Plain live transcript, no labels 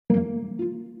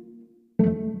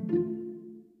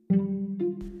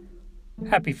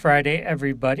Happy Friday,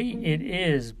 everybody. It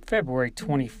is February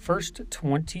 21st,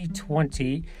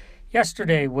 2020.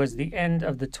 Yesterday was the end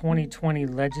of the 2020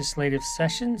 legislative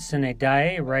session, Sine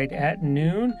Die, right at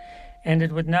noon.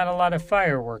 Ended with not a lot of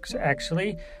fireworks,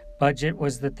 actually. Budget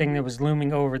was the thing that was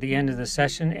looming over the end of the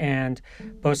session, and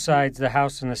both sides, the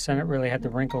House and the Senate, really had the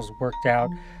wrinkles worked out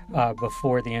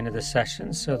before the end of the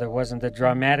session. So there wasn't the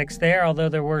dramatics there, although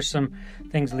there were some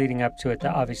things leading up to it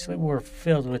that obviously were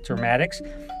filled with dramatics.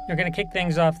 We're going to kick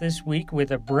things off this week with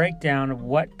a breakdown of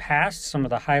what passed, some of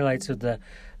the highlights of the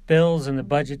bills and the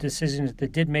budget decisions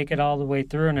that did make it all the way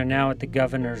through and are now at the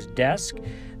governor's desk.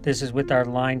 This is with our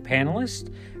line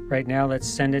panelists. Right now, let's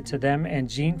send it to them and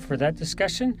Jean for that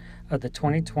discussion of the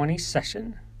 2020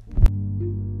 session.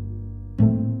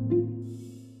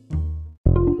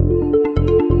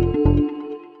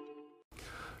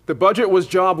 The budget was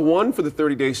job one for the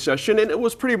 30-day session, and it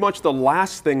was pretty much the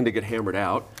last thing to get hammered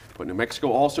out. But New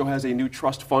Mexico also has a new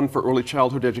trust fund for early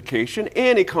childhood education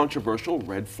and a controversial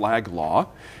red flag law.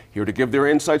 Here to give their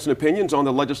insights and opinions on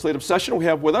the legislative session, we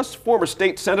have with us former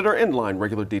state senator and line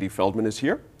regular Dede Feldman is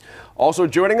here. Also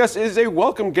joining us is a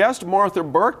welcome guest, Martha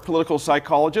Burke, political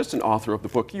psychologist and author of the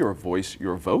book Your Voice,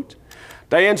 Your Vote.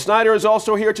 Diane Snyder is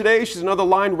also here today. She's another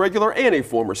line regular and a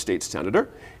former state senator.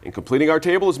 And completing our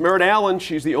table is Merritt Allen.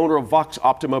 She's the owner of Vox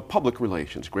Optima Public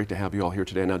Relations. Great to have you all here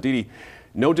today. Now, Dede,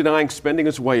 no denying spending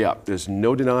is way up. There's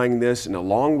no denying this. And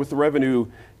along with the revenue,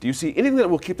 do you see anything that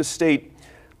will keep the state,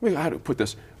 how to put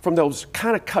this, from those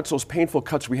kind of cuts, those painful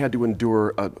cuts we had to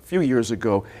endure a few years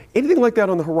ago, anything like that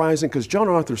on the horizon? Because John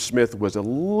Arthur Smith was a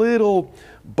little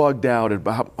bugged out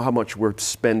about how much we're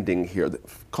spending here,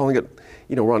 calling it,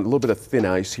 we're on a little bit of thin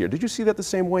ice here. Did you see that the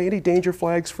same way? Any danger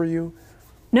flags for you?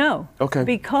 No, okay.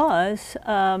 Because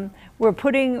we're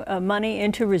putting money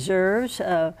into reserves.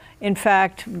 In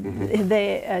fact,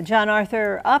 John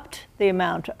Arthur upped the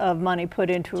amount of money put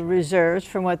into reserves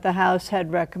from what the House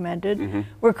had recommended.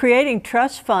 We're creating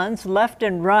trust funds left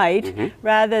and right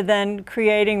rather than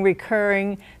creating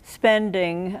recurring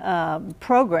spending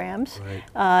programs,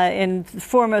 in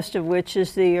foremost of which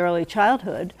is the Early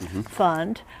Childhood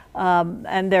Fund.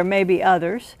 And there may be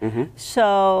others.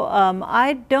 So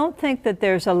I don't think that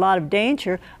there's a lot of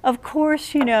danger. Of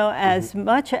course, as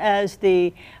much as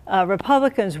the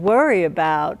Republicans worry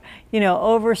about,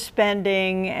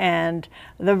 overspending and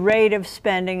the rate of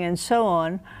spending and so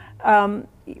on,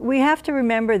 we have to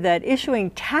remember that issuing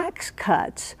tax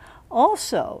cuts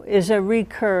also is a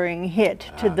recurring hit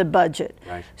to the budget.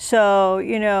 So,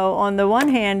 on the one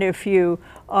hand, if you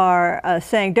are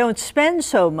saying don't spend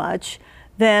so much,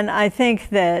 then I think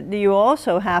that you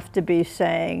also have to be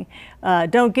saying,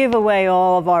 don't give away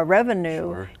all of our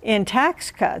revenue in tax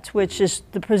cuts, which is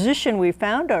the position we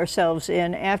found ourselves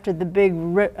in after the big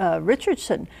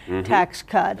Richardson tax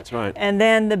cut. That's right. And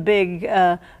then the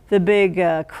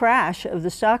big crash of the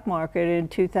stock market in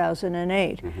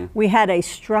 2008. We had a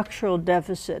structural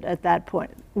deficit at that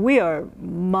point. We are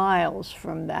miles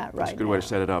from that right now. That's a good way to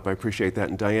set it up. I appreciate that.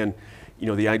 And Diane,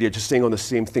 the idea, just staying on the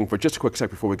same thing for just a quick sec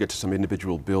before we get to some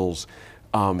individual bills,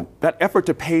 that effort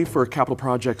to pay for capital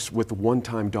projects with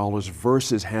one-time dollars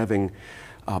versus having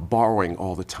borrowing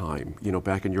all the time.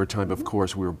 Back in your time, of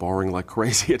course, we were borrowing like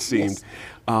crazy, it seemed.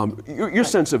 Yes. Your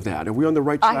sense of that, are we on the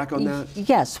right track on that?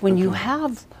 Yes, when you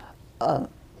have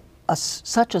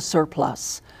such a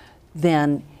surplus,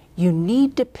 then you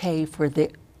need to pay for the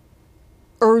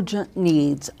urgent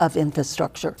needs of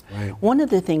infrastructure. One of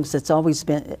the things that's always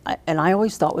been, and I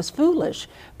always thought was foolish,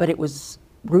 but it was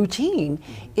routine,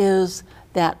 is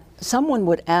that someone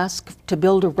would ask to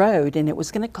build a road and it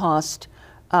was going to cost,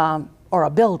 or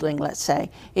a building, let's say,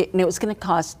 and it was going to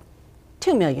cost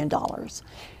 $2 million.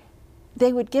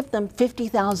 They would give them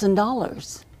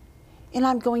 $50,000. And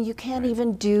I'm going, you can't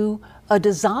even do a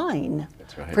design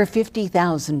for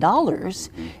 $50,000.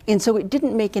 And so it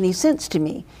didn't make any sense to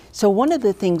me. So one of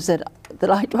the things that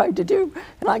I tried to do,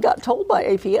 and I got told by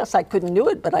APS I couldn't do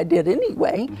it, but I did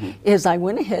anyway, is I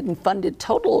went ahead and funded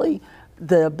totally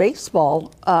the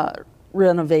baseball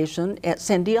renovation at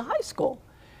Sandia High School.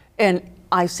 And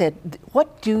I said,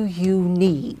 what do you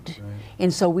need?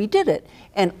 And so we did it.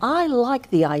 And I like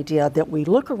the idea that we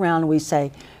look around and we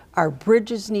say, our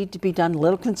bridges need to be done. A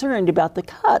little concerned about the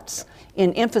cuts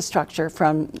in infrastructure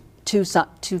from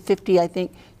 250, I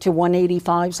think, to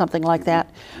 185, something like that,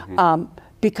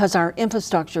 because our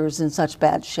infrastructure is in such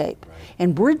bad shape.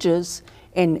 And bridges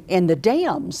and the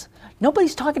dams,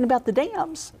 nobody's talking about the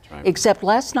dams, except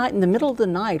last night in the middle of the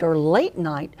night or late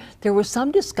night, there was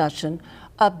some discussion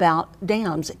about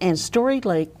dams, and Story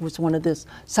Lake was one of the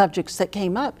subjects that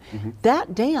came up.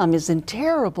 That dam is in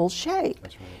terrible shape.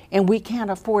 and we can't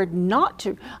afford not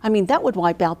to. I mean, that would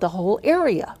wipe out the whole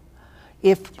area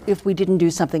if we didn't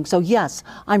do something. So yes,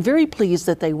 I'm very pleased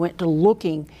that they went to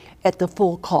looking at the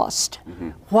full cost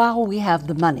while we have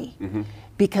the money.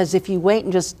 Because if you wait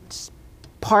and just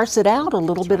parse it out a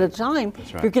little bit at a time,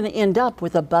 you're going to end up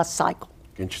with a bus cycle.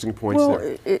 Interesting points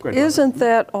there. Go ahead, Isn't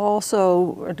that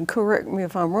also, and correct me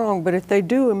if I'm wrong, but if they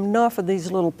do enough of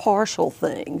these little partial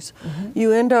things,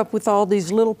 you end up with all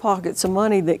these little pockets of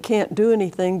money that can't do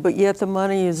anything, but yet the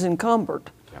money is encumbered.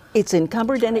 It's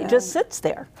encumbered and it just sits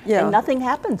there, and nothing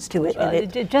happens to it.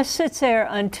 And It just sits there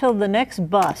until the next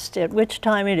bust, at which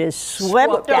time it is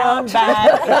swept on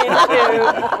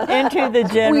back into the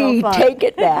general we fund. take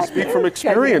it back. Speak from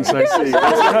experience, I see.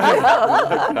 That's right. I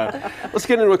like that. Let's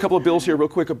get into a couple of bills here real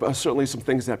quick. Certainly some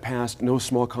things that passed. No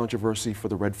small controversy for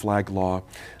the red flag law,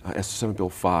 Senate Bill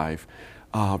 5.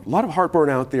 A lot of heartburn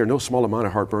out there, no small amount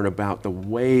of heartburn about the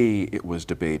way it was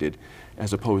debated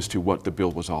as opposed to what the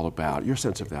bill was all about. Your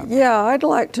sense of that? Yeah, I'd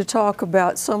like to talk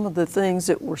about some of the things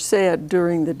that were said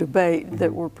during the debate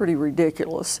that were pretty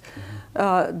ridiculous.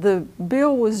 The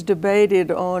bill was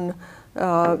debated on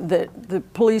that the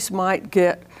police might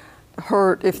get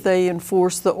hurt if they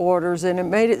enforce the orders, and it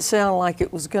made it sound like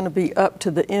it was going to be up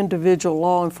to the individual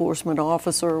law enforcement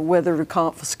officer whether to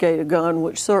confiscate a gun,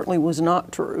 which certainly was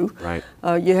not true. Right.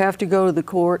 You have to go to the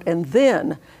court, and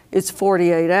then it's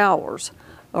 48 hours,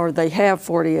 or they have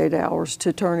 48 hours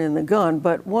to turn in the gun.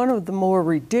 But one of the more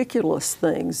ridiculous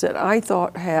things that I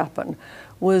thought happened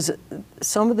was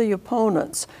some of the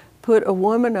opponents put a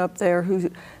woman up there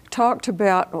who talked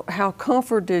about how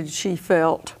comforted she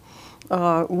felt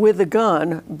with a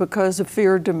gun because of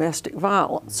fear of domestic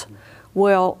violence.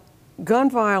 Well, gun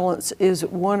violence is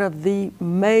one of the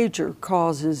major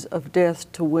causes of death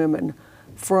to women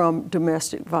from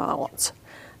domestic violence.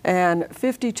 And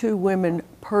 52 women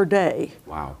per day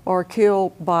are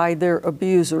killed by their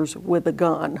abusers with a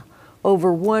gun.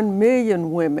 Over 1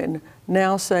 million women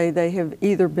now say they have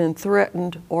either been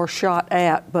threatened or shot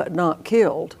at but not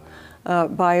killed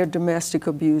by a domestic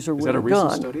abuser with a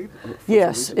gun. Is that a recent study?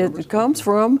 Yes, it comes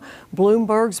from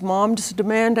Bloomberg's Moms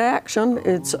Demand Action.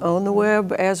 It's on the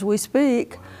web as we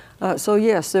speak. So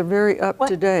yes, they're very up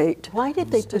to date. Why did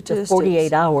they put the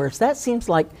 48 hours? That seems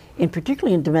like,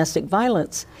 particularly in domestic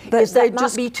violence, that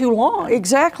not be too long?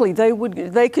 Exactly.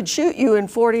 They could shoot you in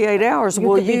 48 hours.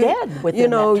 You could be dead within you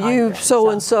know, that time you frame, so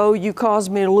and so, you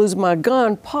caused me to lose my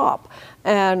gun, pop.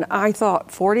 And I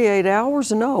thought 48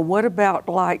 hours? No. What about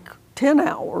like 10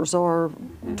 hours or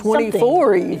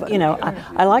 24 even? You know,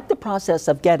 I like the process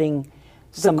of getting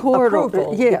some court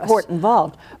approval, yes. the court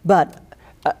involved, but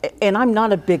and I'm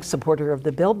not a big supporter of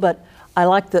the bill, but I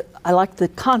like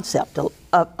the concept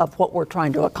of what we're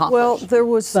trying to accomplish. Well, there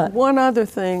was one other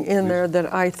thing in there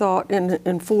that I thought in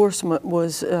enforcement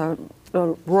was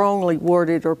wrongly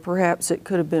worded, or perhaps it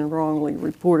could have been wrongly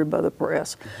reported by the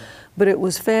press. But it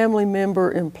was family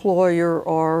member, employer,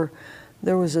 or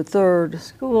there was a third.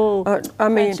 School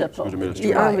principal.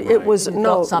 It was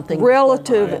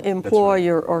relative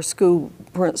employer or school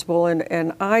principal,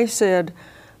 and I said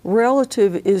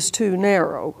relative is too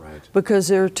narrow because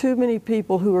there are too many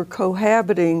people who are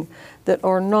cohabiting that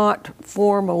are not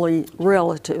formally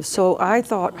relatives. So I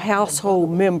thought household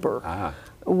member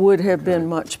would have been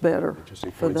much better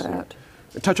for that.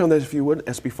 Touch on that if you would,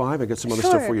 SB 5. I got some other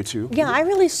stuff for you too. Yeah, I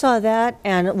really saw that,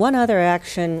 and one other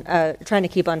action, trying to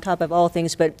keep on top of all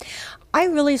things, but I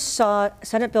really saw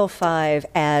Senate Bill 5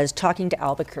 as talking to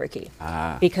Albuquerque.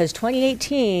 Because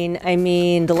 2018, I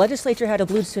mean, the legislature had a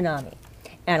blue tsunami.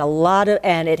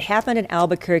 And it happened in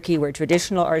Albuquerque where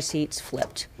traditional R seats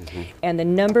flipped. And the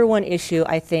number one issue,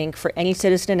 I think, for any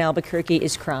citizen in Albuquerque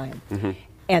is crime.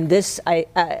 And this,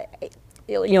 it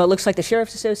looks like the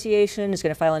Sheriff's Association is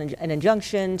going to file an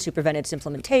injunction to prevent its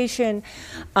implementation.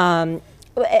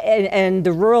 And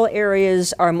the rural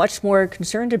areas are much more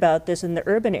concerned about this than the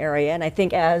urban area. And I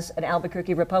think as an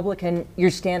Albuquerque Republican, your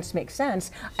stance makes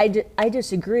sense. I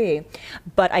disagree,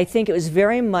 but I think it was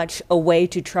very much a way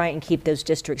to try and keep those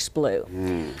districts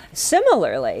blue.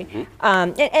 Similarly,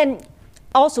 and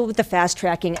also with the fast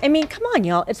tracking, I mean, come on,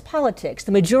 y'all, it's politics.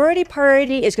 The majority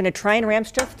party is going to try and ram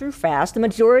stuff through fast.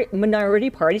 The minority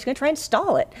party is going to try and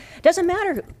stall it. Doesn't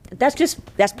matter.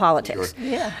 That's politics.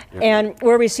 Yeah. And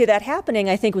where we see that happening,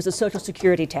 I think, was the Social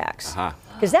Security tax.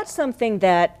 Because that's something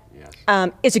that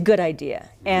is a good idea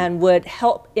and would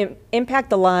help impact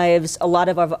the lives a lot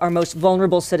of our most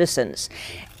vulnerable citizens.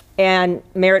 And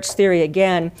Merritt's theory,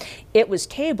 again, it was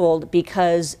tabled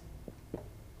because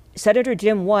Senator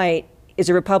Jim White is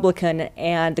a Republican,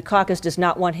 and the caucus does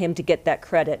not want him to get that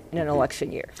credit in an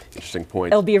election year. Interesting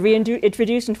point. It'll be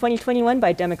reintroduced in 2021 by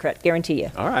a Democrat, guarantee you.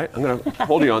 All right, I'm going to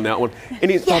hold you on that one.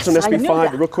 Any thoughts on I knew SB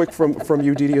 5 that. real quick from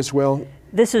you, Dee Dee, as well?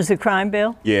 This is the crime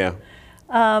bill. Yeah.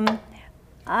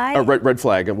 Red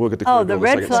flag, and we'll get to Oh, crime the bill in a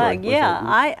red second. Sorry, flag, red yeah.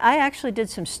 flag. I actually did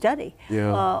some study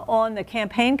Yeah. on the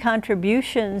campaign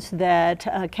contributions that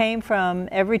came from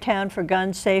Everytown for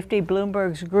Gun Safety,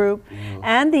 Bloomberg's group,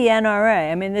 and the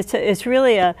NRA. I mean, it's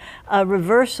really a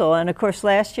reversal. And of course,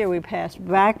 last year we passed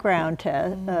background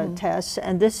tests,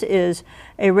 and this is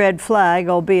a red flag,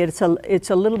 albeit it's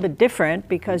a little bit different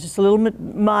because it's a little bit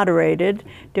moderated,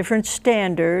 different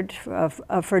standard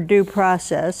for due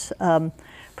process.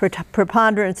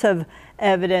 Preponderance of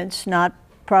evidence, not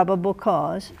probable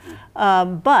cause.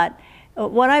 But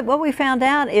what we found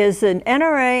out is that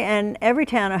NRA and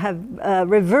Everytown have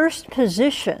reversed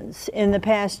positions in the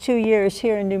past 2 years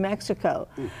here in New Mexico.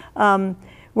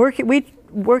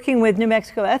 Working with New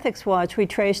Mexico Ethics Watch, we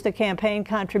traced the campaign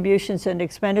contributions and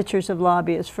expenditures of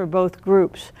lobbyists for both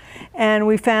groups. And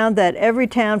we found that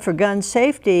Everytown for Gun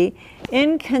Safety,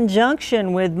 in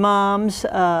conjunction with Moms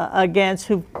Demand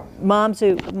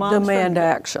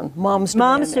action. Moms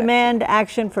Demand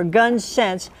Action for Gun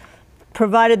Sense,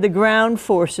 provided the ground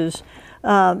forces.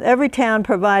 Everytown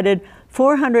provided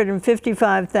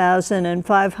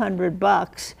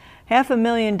 $455,500,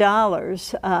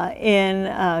 $500,000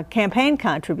 in campaign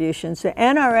contributions. The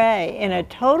NRA, in a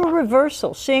total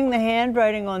reversal, seeing the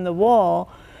handwriting on the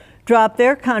wall, dropped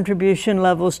their contribution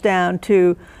levels down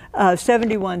to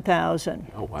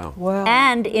 71,000. Oh, wow. Wow.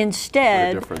 And What a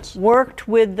instead difference. worked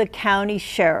with the county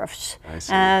sheriffs I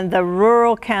see. and the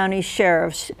rural county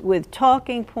sheriffs with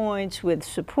talking points, with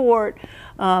support,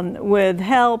 with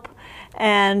help,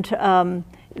 and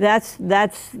that's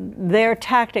their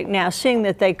tactic now. Seeing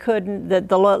that that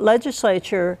the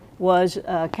legislature was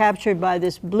captured by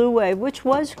this blue wave, which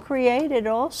was created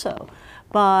also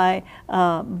by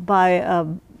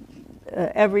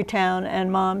Everytown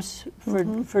and Moms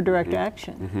for Direct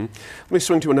Action. Let me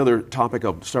swing to another topic.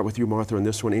 I'll start with you, Martha, on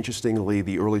this one. Interestingly,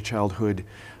 the early childhood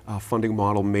funding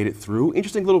model made it through.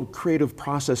 Interesting little creative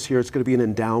process here. It's going to be an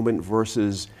endowment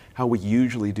versus how we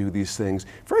usually do these things.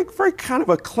 Very, very kind of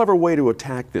a clever way to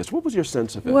attack this. What was your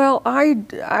sense of it? Well, I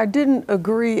didn't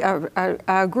agree. I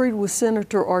agreed with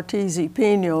Senator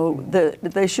Ortiz-Pino that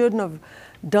they shouldn't have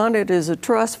done it as a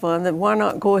trust fund, then why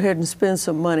not go ahead and spend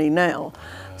some money now?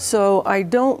 So I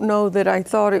don't know that I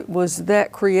thought it was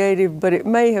that creative, but it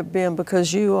may have been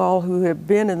because you all who have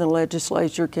been in the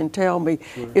legislature can tell me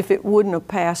if it wouldn't have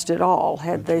passed at all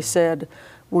had they said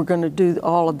we're going to do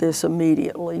all of this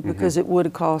immediately, because it would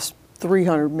have cost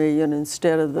 $300 million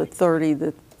instead of the 30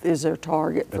 that is their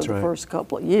target for the first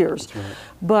couple of years.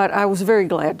 But I was very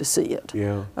glad to see it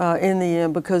in the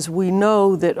end, because we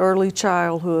know that early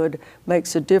childhood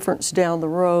makes a difference down the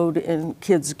road in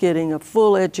kids getting a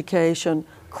full education,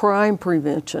 crime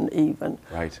prevention even.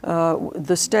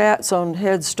 The stats on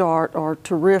Head Start are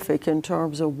terrific in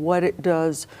terms of what it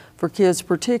does for kids,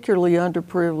 particularly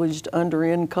underprivileged,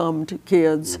 under-income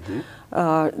kids.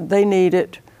 They need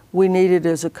it. We need it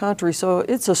as a country, so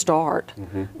it's a start.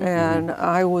 And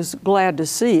I was glad to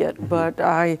see it, but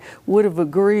I would have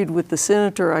agreed with the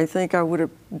senator. I think I would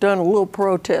have done a little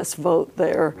protest vote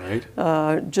there,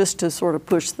 just to sort of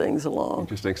push things along.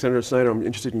 Interesting. Senator Snyder, I'm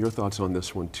interested in your thoughts on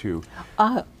this one too.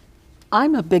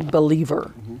 I'm a big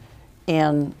believer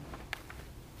in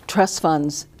trust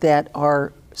funds that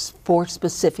are for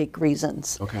specific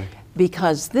reasons.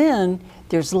 Because then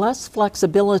there's less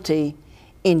flexibility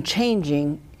in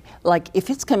changing. Like if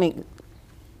it's coming,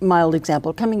 mild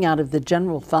example, coming out of the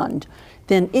general fund,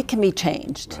 then it can be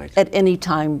changed at any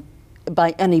time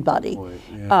by anybody.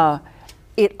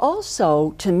 It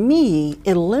also, to me,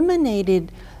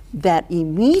 eliminated that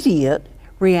immediate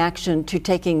reaction to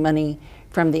taking money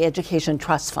from the Education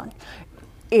Trust Fund.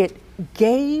 It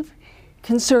gave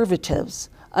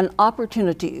conservatives an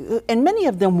opportunity, and many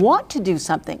of them want to do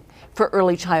something for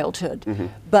early childhood,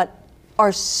 but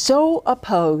are so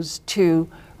opposed to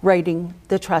raiding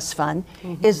the trust fund,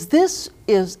 is this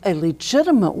is a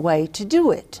legitimate way to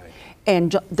do it.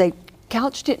 And they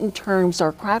couched it in terms,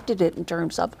 or crafted it in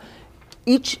terms of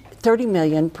each 30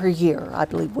 million per year, I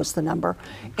believe was the number.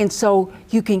 And so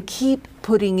you can keep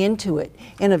putting into it.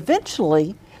 And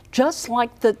eventually, just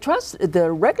like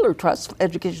the regular trust,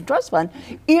 education trust fund,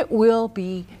 it will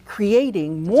be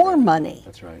creating more money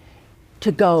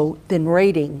to go than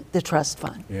raiding the trust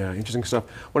fund. Yeah, interesting stuff.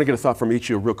 I want to get a thought from each of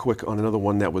you real quick on another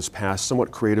one that was passed somewhat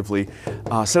creatively.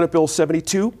 Senate Bill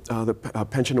 72, the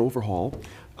pension overhaul.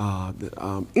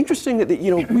 Interesting that,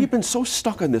 we've been so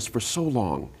stuck on this for so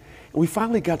long. we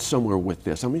finally got somewhere with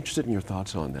this. I'm interested in your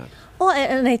thoughts on that. Well,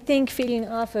 and I think feeding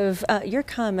off of your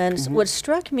comments, what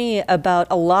struck me about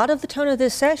a lot of the tone of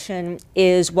this session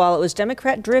is while it was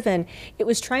Democrat driven, it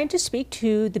was trying to speak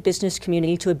to the business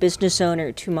community, to a business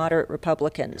owner, to moderate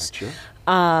Republicans. Gotcha.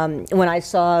 When I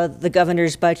saw the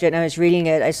governor's budget and I was reading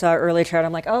it, I saw early chart.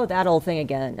 I'm like, oh, that old thing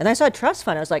again. And I saw a trust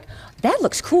fund. I was like, that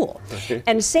looks cool.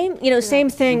 And same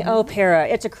thing. Oh, para,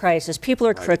 it's a crisis. People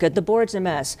are crooked. The board's a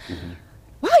mess.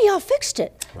 Wow, y'all fixed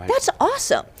it. Right. That's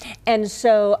awesome. And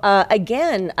so,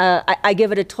 again, I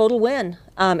give it a total win.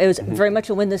 It was very much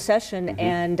a win this session,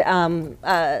 and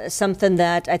something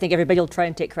that I think everybody will try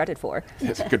and take credit for.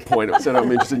 That's a good point.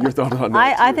 I'm interested in your thoughts on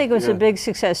that. I think it was a big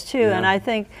success too, and I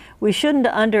think we shouldn't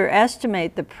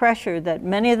underestimate the pressure that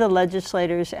many of the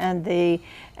legislators and the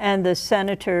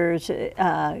senators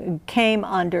came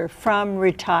under from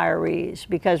retirees,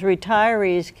 because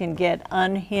retirees can get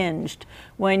unhinged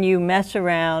when you mess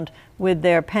around with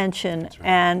their pension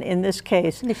and, in this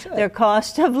case, their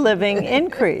cost of living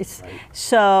increase.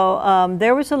 So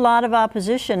there was a lot of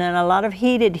opposition and a lot of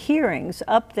heated hearings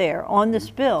up there on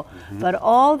this bill, but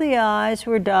all the I's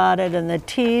were dotted and the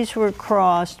T's were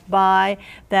crossed by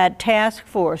that task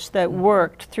force that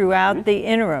worked throughout the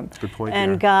interim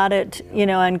and got it,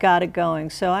 and got it going.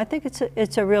 So I think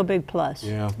it's a real big plus.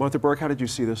 Yeah, Martha Burke, how did you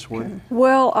see this one?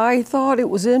 Well, I thought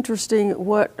it was interesting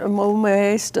what Mo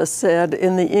Maesta said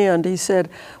in the end. He said,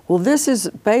 well, this is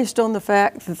based on the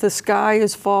fact that the sky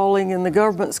is falling and the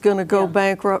government's going to go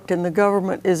bankrupt and the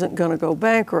government isn't going to go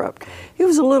bankrupt. He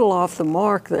was a little off the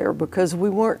mark there, because we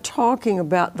weren't talking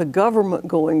about the government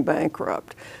going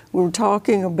bankrupt. We were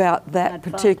talking about that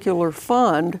particular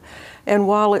fund. And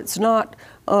while it's not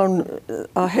on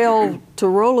a hell to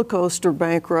roller coaster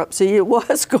bankruptcy, it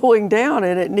was going down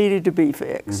and it needed to be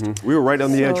fixed. We were right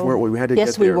on the edge, weren't we? We had to get there.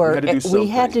 Yes, we were. We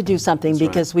had to do something.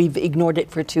 Because we've ignored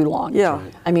it for too long. Yeah.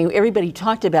 I mean, everybody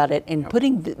talked about it, and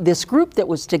putting this group that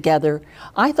was together,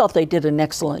 I thought they did an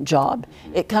excellent job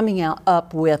at coming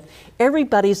up with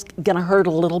everybody's going to hurt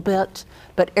a little bit,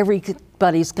 but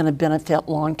everybody's going to benefit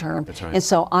long term. That's right. And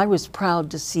so I was proud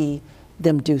to see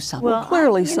them do something. Well,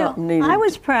 clearly something needed. I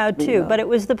was proud too, but it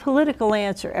was the political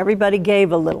answer. Everybody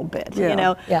gave a little bit,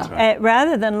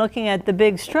 rather than looking at the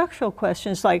big structural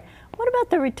questions like, what about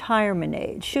the retirement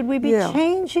age? Should we be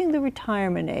changing the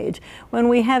retirement age when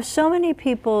we have so many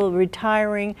people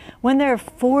retiring when they're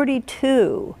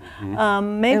 42? Maybe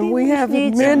and we have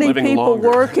many people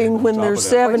working when they're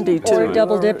 72. Or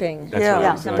double dipping.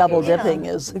 Double dipping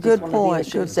is a good one point.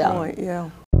 of the issues. Good point. Yeah.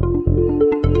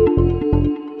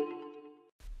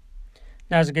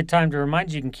 Now's a good time to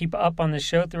remind you, you can keep up on the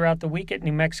show throughout the week at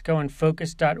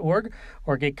newmexicoinfocus.org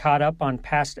or get caught up on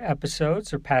past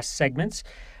episodes or past segments.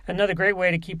 Another great way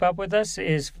to keep up with us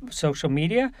is social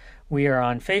media. We are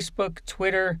on Facebook,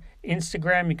 Twitter,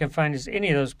 Instagram. You can find us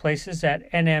any of those places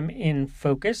at NM in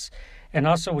Focus. And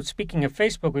also, speaking of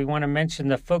Facebook, we want to mention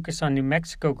the Focus on New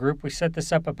Mexico group. We set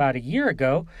this up about a year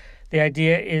ago. The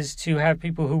idea is to have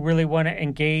people who really want to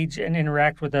engage and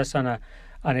interact with us on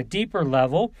a deeper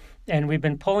level. And we've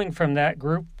been pulling from that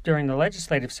group during the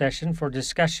legislative session for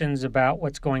discussions about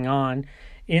what's going on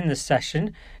in the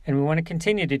session, and we want to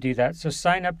continue to do that. So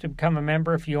sign up to become a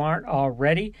member if you aren't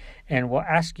already, and we'll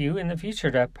ask you in the future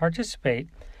to participate.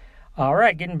 All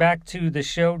right, getting back to the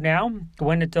show now.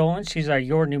 Gwenda Dolan, she's our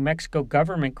Your New Mexico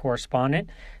government correspondent.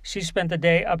 She spent the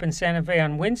day up in Santa Fe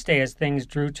on Wednesday as things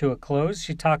drew to a close.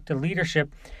 She talked to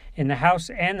leadership in the House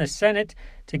and the Senate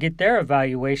to get their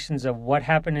evaluations of what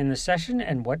happened in the session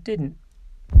and what didn't.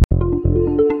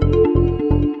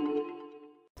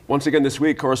 Once again this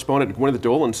week, correspondent Gwenda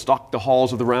Dolan stalked the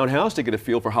halls of the Roundhouse to get a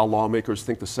feel for how lawmakers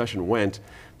think the session went.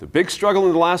 The big struggle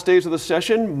in the last days of the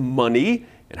session, money,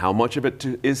 and how much of it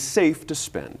is safe to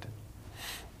spend.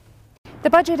 The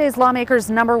budget is lawmakers'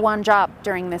 #1 job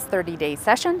during this 30-day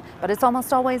session, but it's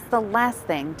almost always the last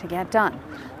thing to get done.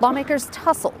 Lawmakers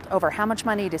tussled over how much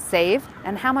money to save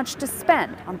and how much to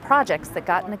spend on projects that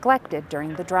got neglected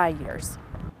during the dry years.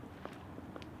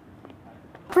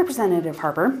 Representative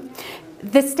Harper,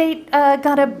 the state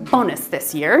got a bonus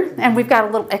this year, and we've got a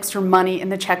little extra money in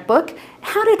the checkbook.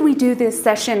 How did we do this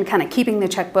session, kind of keeping the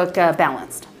checkbook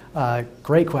balanced?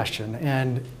 Great question.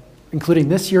 And including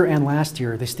this year and last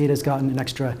year, the state has gotten an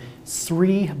extra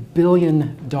 $3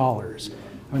 billion.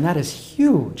 I mean, that is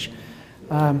huge.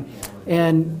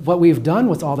 And what we've done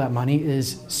with all that money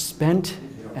is spent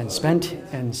and spent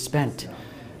and spent.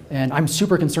 And I'm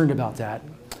super concerned about that,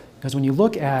 because when you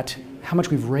look at how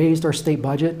much we've raised our state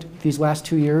budget these last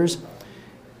 2 years,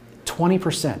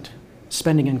 20%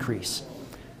 spending increase.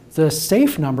 The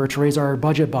safe number to raise our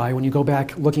budget by, when you go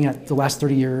back looking at the last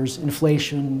 30 years,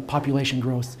 inflation, population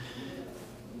growth,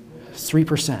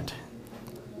 3%.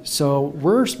 So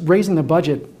we're raising the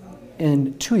budget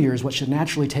in 2 years, what should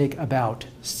naturally take about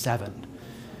 7.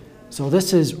 So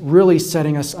this is really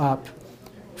setting us up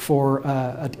for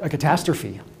a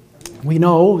catastrophe. We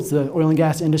know the oil and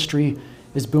gas industry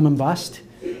is boom and bust.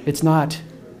 It's not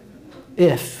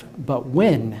if, but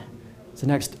when the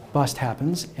next bust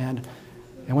happens. And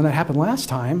when that happened last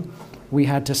time, we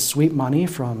had to sweep money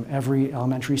from every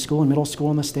elementary school and middle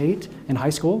school in the state and high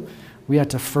school. We had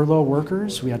to furlough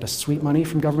workers. We had to sweep money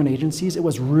from government agencies. It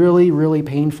was really, really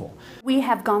painful. We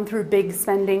have gone through big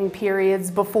spending periods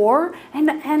before,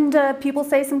 and people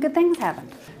say some good things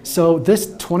happened. So this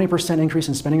 20% increase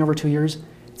in spending over 2 years,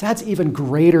 that's even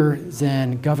greater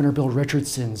than Governor Bill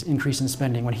Richardson's increase in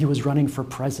spending when he was running for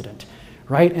president,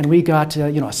 right? And we got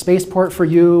a spaceport for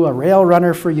you, a rail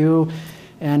runner for you,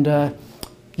 and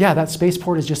yeah, that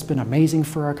spaceport has just been amazing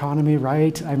for our economy,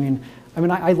 right? I mean,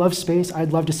 I love space.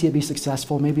 I'd love to see it be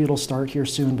successful. Maybe it'll start here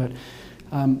soon, but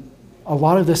a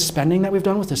lot of this spending that we've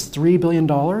done with this $3 billion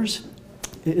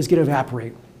is going to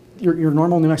evaporate. Your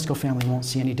normal New Mexico family won't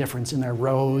see any difference in their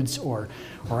roads or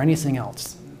anything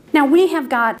else. Now, we have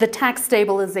got the tax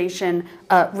stabilization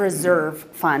reserve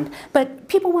fund, but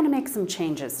people want to make some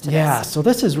changes to this. Yeah, so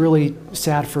this is really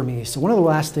sad for me. So one of the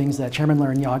last things that Chairman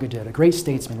Larrañaga did, a great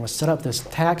statesman, was set up this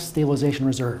tax stabilization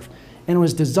reserve. And it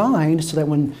was designed so that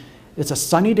when it's a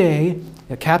sunny day,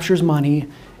 it captures money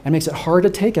and makes it hard to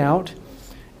take out.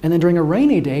 And then during a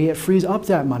rainy day, it frees up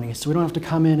that money so we don't have to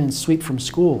come in and sweep from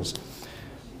schools.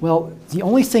 Well, the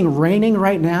only thing raining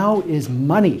right now is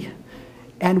money.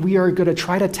 And we are going to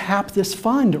try to tap this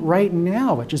fund right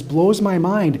now. It just blows my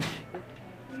mind.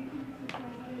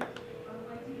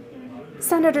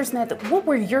 Senator Smith, what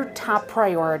were your top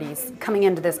priorities coming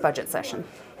into this budget session?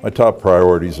 My top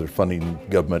priorities are funding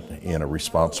government in a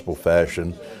responsible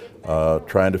fashion,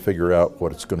 trying to figure out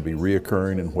what's going to be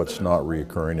reoccurring and what's not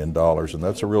reoccurring in dollars, and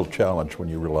that's a real challenge when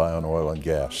you rely on oil and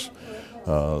gas.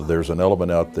 There's an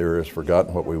element out there that's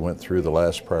forgotten what we went through the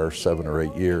last prior 7 or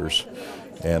 8 years,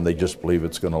 and they just believe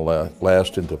it's going to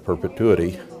last into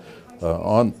perpetuity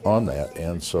on that.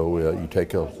 And so you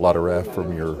take a lot of wrath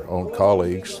from your own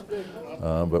colleagues,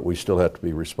 but we still have to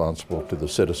be responsible to the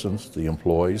citizens, the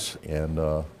employees, and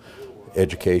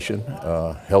education,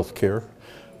 health care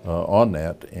on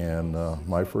that. And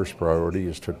my first priority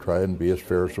is to try and be as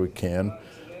fair as we can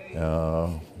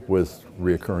with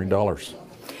reoccurring dollars.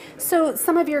 So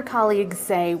some of your colleagues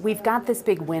say, we've got this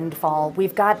big windfall,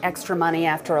 we've got extra money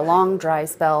after a long dry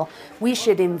spell, we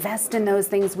should invest in those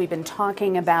things we've been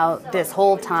talking about this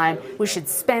whole time, we should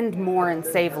spend more and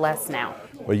save less now.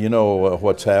 Well, you know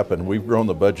what's happened, we've grown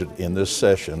the budget in this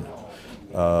session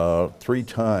 3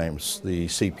 times the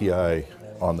CPI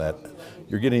on that.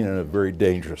 You're getting in a very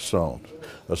dangerous zone,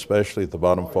 especially if the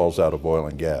bottom falls out of oil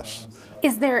and gas.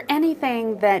 Is there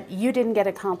anything that you didn't get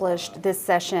accomplished this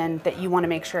session that you want to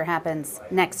make sure happens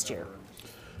next year?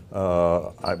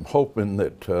 I'm hoping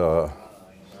that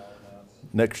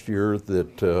next year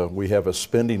that we have a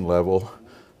spending level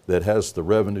that has the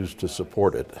revenues to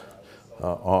support it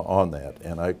on that.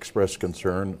 And I expressed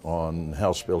concern on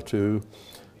House Bill 2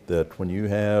 that when you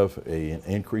have an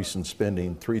increase in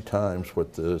spending 3 times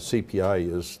what the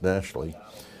CPI is nationally,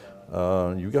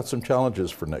 you've got some challenges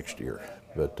for next year.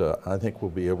 But I think we'll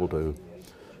be able to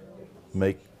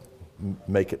make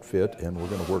it fit, and we're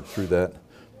going to work through that.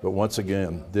 But once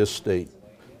again, this state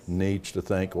needs to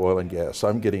thank oil and gas.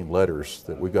 I'm getting letters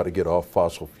that we've got to get off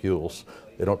fossil fuels.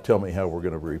 They don't tell me how we're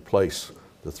going to replace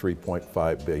the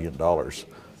 $3.5 billion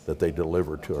that they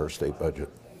delivered to our state budget.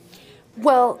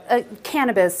 Well,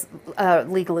 cannabis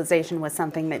legalization was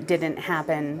something that didn't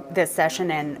happen this session,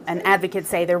 and advocates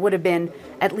say there would have been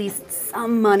at least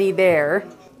some money there.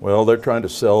 Well, they're trying to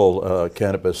sell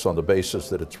cannabis on the basis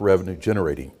that it's revenue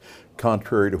generating.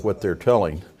 Contrary to what they're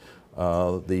telling,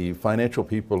 the financial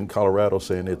people in Colorado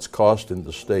saying it's costing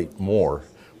the state more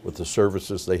with the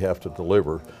services they have to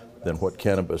deliver than what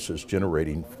cannabis is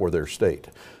generating for their state.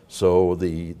 So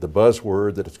the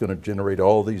buzzword that it's going to generate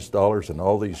all these dollars and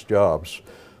all these jobs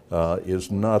is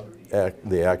not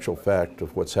the actual fact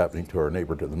of what's happening to our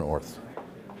neighbor to the north.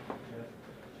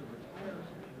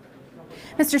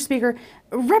 Mr. Speaker,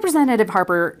 Representative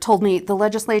Harper told me the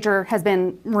legislature has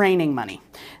been raining money,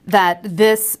 that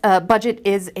this budget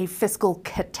is a fiscal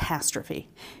catastrophe.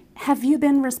 Have you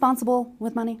been responsible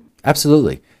with money?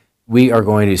 Absolutely. We are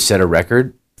going to set a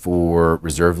record for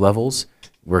reserve levels.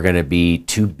 We're going to be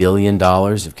 $2 billion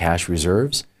of cash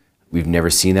reserves. We've never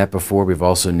seen that before. We've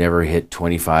also never hit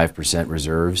 25%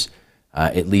 reserves,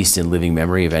 at least in living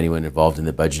memory of anyone involved in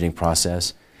the budgeting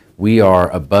process. we are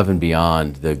above and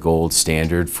beyond the gold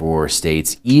standard for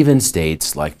states, even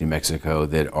states like New Mexico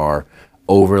that are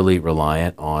overly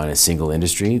reliant on a single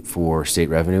industry for state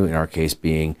revenue, in our case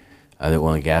being the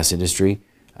oil and gas industry.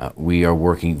 We are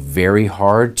working very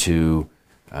hard to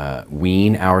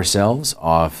wean ourselves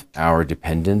off our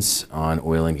dependence on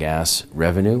oil and gas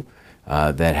revenue.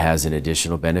 That has an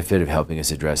additional benefit of helping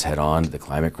us address head-on the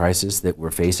climate crisis that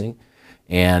we're facing.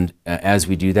 And as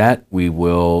we do that, we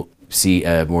will see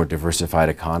a more diversified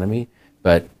economy.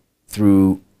 But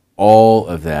through all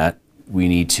of that, we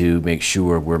need to make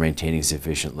sure we're maintaining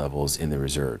sufficient levels in the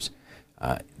reserves.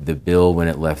 The bill, when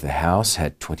it left the House,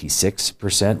 had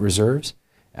 26% reserves.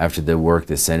 After the work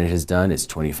the Senate has done, it's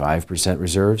 25%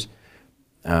 reserves.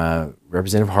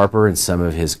 Representative Harper and some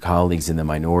of his colleagues in the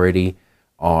minority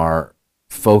are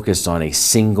focused on a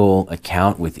single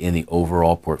account within the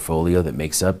overall portfolio that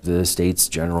makes up the state's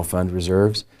general fund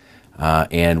reserves.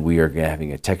 And we are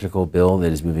having a technical bill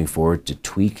that is moving forward to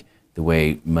tweak the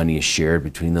way money is shared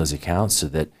between those accounts so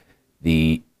that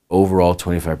the overall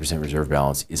 25% reserve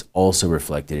balance is also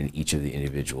reflected in each of the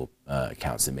individual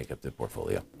accounts that make up the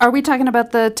portfolio. Are we talking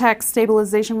about the Tax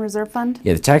Stabilization Reserve Fund?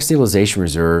 Yeah, the Tax Stabilization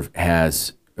Reserve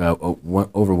has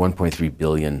over $1.3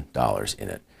 billion in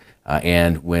it.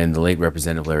 And when the late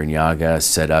Representative Larrañaga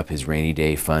set up his rainy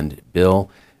day fund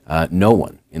bill, no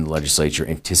one in the legislature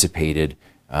anticipated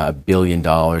 $1 billion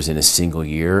in a single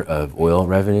year of oil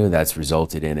revenue. That's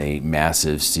resulted in a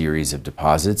massive series of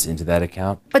deposits into that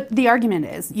account. But the argument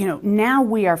is, now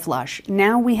we are flush.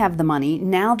 Now we have the money.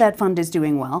 Now that fund is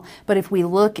doing well. But if we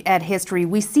look at history,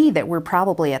 we see that we're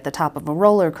probably at the top of a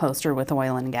roller coaster with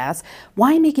oil and gas.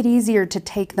 Why make it easier to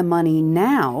take the money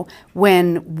now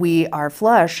when we are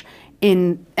flush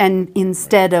and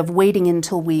instead of waiting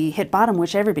until we hit bottom,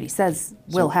 which everybody says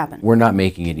will happen? We're not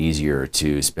making it easier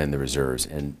to spend the reserves,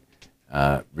 and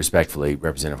respectfully,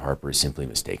 Representative Harper is simply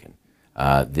mistaken.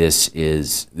 This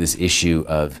issue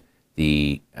of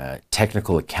the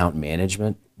technical account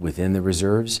management within the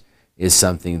reserves is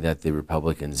something that the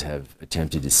Republicans have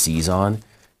attempted to seize on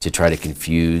to try to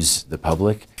confuse the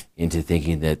public into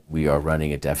thinking that we are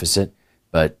running a deficit.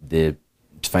 But the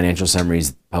financial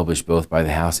summaries published both by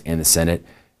the House and the Senate,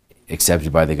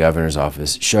 accepted by the governor's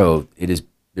office, show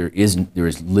there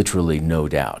is literally no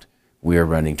doubt we are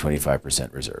running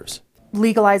 25% reserves.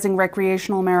 Legalizing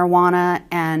recreational marijuana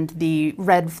and the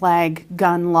red flag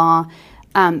gun law,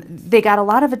 they got a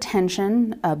lot of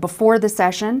attention before the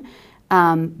session,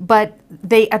 but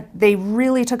they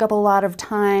really took up a lot of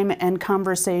time and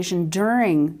conversation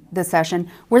during the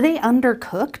session. Were they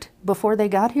undercooked before they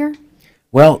got here?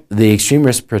 Well, the Extreme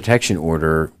Risk Protection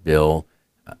Order bill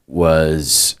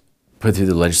was put through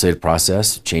the legislative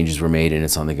process. Changes were made, and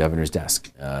it's on the governor's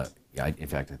desk. In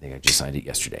fact, I think I just signed it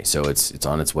yesterday, so it's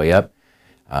on its way up.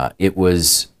 It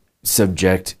was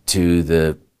subject to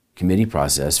the committee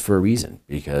process for a reason,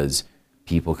 because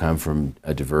people come from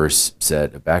a diverse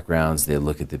set of backgrounds. They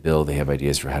look at the bill. They have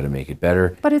ideas for how to make it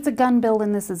better. But it's a gun bill,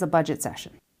 and this is a budget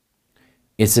session.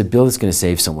 It's a bill that's going to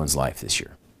save someone's life this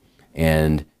year.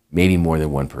 And maybe more than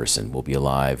one person will be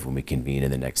alive when we convene in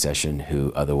the next session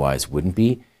who otherwise wouldn't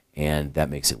be, and that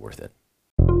makes it worth it.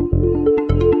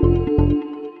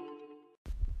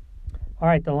 All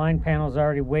right, the line panel's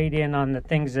already weighed in on the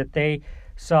things that they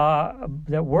saw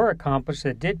that were accomplished,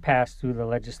 that did pass through the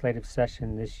legislative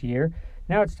session this year.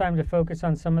 Now it's time to focus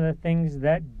on some of the things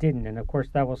that didn't, and of course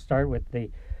that will start with the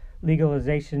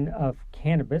legalization of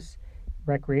cannabis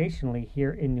recreationally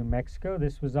here in New Mexico.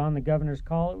 This was on the governor's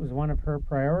call. It was one of her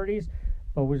priorities,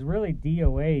 but was really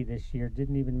DOA this year.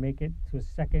 Didn't even make it to a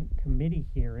second committee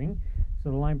hearing. So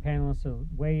the line panelists will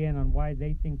weigh in on why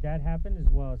they think that happened,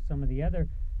 as well as some of the other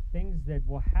things that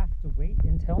will have to wait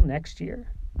until next year.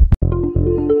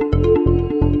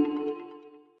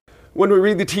 When we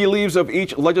read the tea leaves of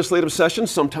each legislative session,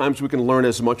 sometimes we can learn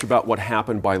as much about what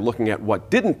happened by looking at what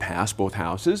didn't pass both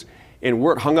houses and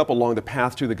where it hung up along the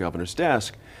path to the governor's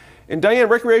desk. And Diane,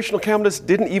 recreational cannabis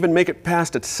didn't even make it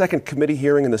past its second committee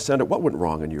hearing in the Senate. What went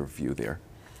wrong in your view there?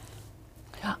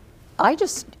 I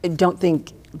just don't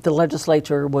think the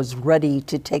legislature was ready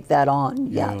to take that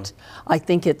on yet. I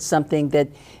think it's something that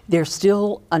they're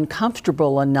still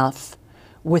uncomfortable enough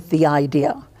with the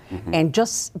idea. And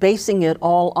just basing it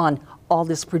all on all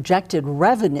this projected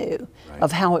revenue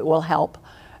of how it will help,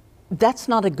 that's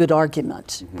not a good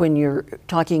argument when you're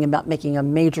talking about making a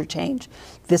major change.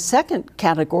 The second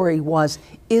category was,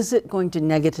 is it going to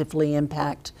negatively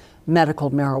impact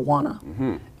medical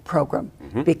marijuana program?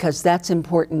 Because that's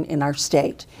important in our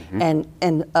state. And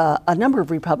a number of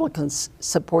Republicans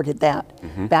supported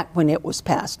that back when it was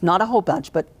passed. Not a whole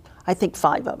bunch, but I think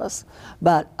 5 of us.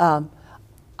 But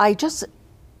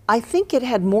I think it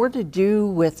had more to do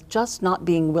with just not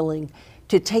being willing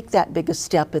to take that big a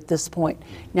step at this point.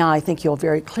 Now, I think you'll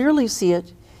very clearly see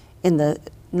it in the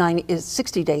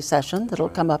 60-day session that'll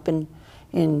come up in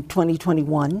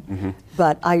 2021.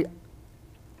 But I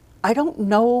don't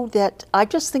know that, I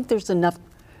just think there's enough,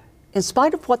 in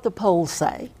spite of what the polls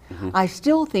say, I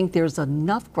still think there's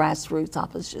enough grassroots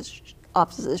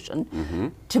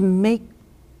opposition to make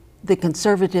the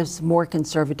conservatives more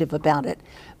conservative about it.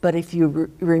 But if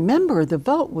you remember, the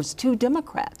vote was 2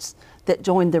 Democrats that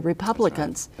joined the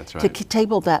Republicans to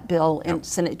table that bill in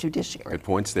Senate Judiciary. Good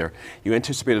points there. You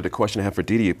anticipated a question I have for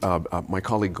Dee Dee. My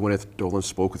colleague Gwyneth Dolan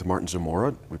spoke with Martin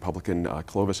Zamora, Republican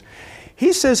Clovis.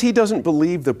 He says he doesn't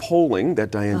believe the polling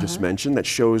that Diane just mentioned that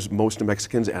shows most New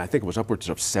Mexicans, and I think it was upwards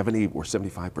of 70 or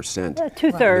 75%.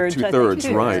 2/3. Two-thirds,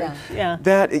 right. Yeah.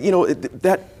 That, you know,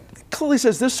 that clearly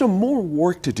says there's some more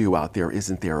work to do out there,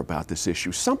 isn't there, about this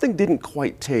issue? Something didn't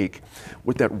quite take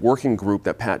with that working group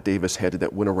that Pat Davis headed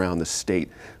that went around the state.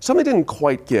 Something didn't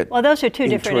quite get Well, those are 2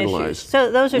 different issues. So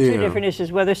those are 2 different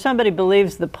issues. Whether somebody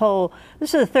believes the poll,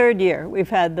 this is the 3rd year we've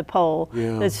had the poll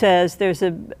that says there's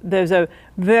a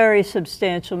very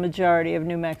substantial majority of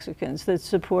New Mexicans that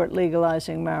support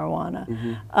legalizing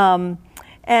marijuana.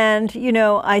 And, you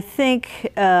know, I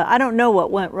think, I don't know what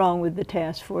went wrong with the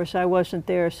task force. I wasn't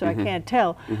there, so I can't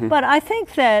tell. But I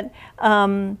think that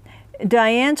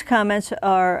Diane's comments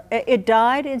are, it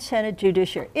died in Senate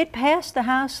Judiciary. It passed the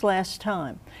House last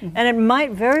time. And it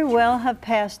might very well have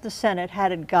passed the Senate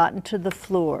had it gotten to the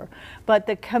floor. But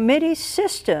the committee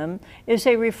system is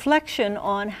a reflection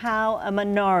on how a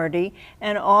minority,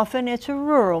 and often it's a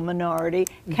rural minority,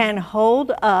 can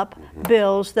hold up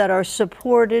bills that are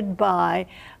supported by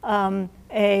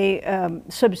a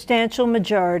substantial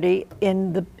majority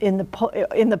in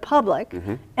the public,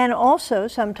 and also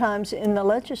sometimes in the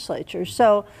legislature.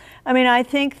 So, I mean, I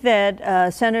think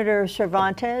that Senator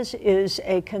Cervantes is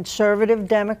a conservative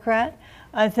Democrat.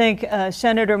 I think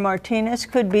Senator Martinez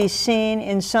could be seen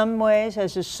in some ways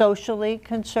as a socially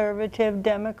conservative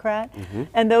Democrat.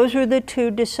 And those were the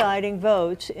 2 deciding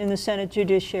votes in the Senate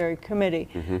Judiciary Committee.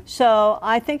 So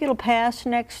I think it'll pass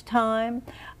next time.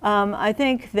 I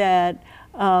think that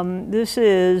this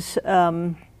is,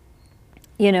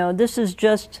 you know, this is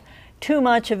just too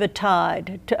much of a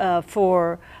tide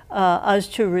for us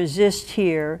to resist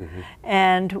here.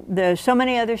 And there's so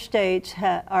many other states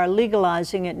are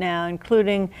legalizing it now,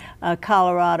 including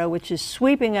Colorado, which is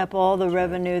sweeping up all the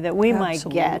revenue that we might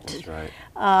get. That's right.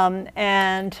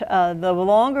 And the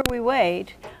longer we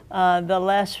wait, the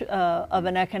less of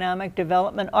an economic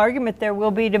development argument there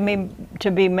will be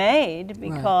to be made,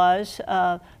 because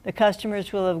the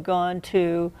customers will have gone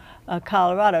to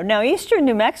Colorado. Now, eastern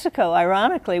New Mexico,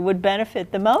 ironically, would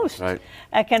benefit the most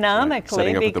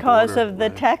economically because of the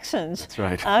Texans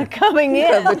coming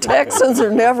in. The Texans are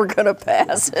never going to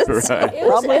pass it. It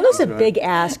was a big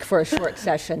ask for a short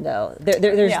session, though.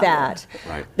 There's that.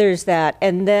 There's that.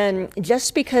 And then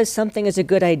just because something is a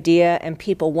good idea and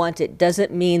people want it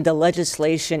doesn't mean the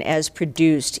legislation as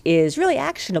produced is really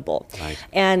actionable.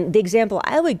 And the example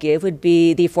I would give would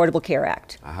be the Affordable Care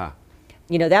Act.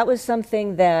 You know, that was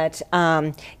something that,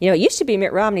 you know, it used to be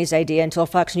Mitt Romney's idea until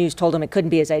Fox News told him it couldn't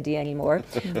be his idea anymore.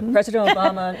 President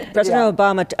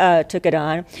Obama took it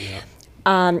on.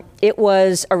 It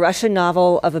was a Russian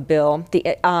novel of a bill.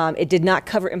 It did not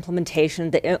cover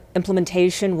implementation. The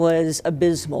implementation was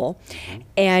abysmal.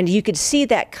 And you could see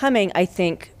that coming, I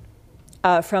think,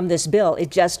 from this bill. It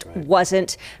just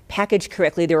wasn't packaged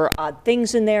correctly. There were odd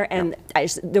things in there, and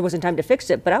there wasn't time to fix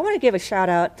it. But I want to give a shout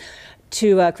out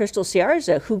to Crystal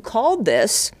Ciarza, who called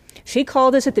this. She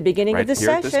called us at the beginning of the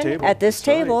session at this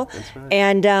table,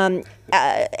 and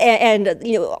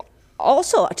you know,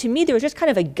 also to me there was just kind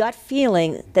of a gut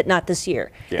feeling that not this year.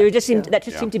 There just seemed that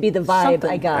just seemed to be the vibe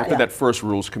I got. After that first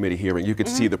Rules Committee hearing, you could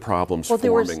see the problems there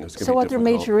forming. were so other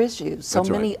major issues, so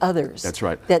many others.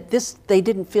 That they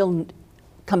didn't feel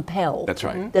compelled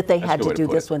that they had to do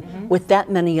this one with that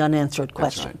many unanswered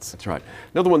questions. That's right.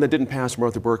 Another one that didn't pass,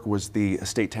 Martha Burke, was the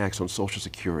estate tax on Social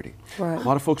Security. A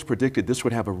lot of folks predicted this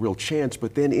would have a real chance,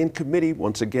 but then in committee,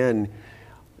 once again,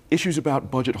 issues about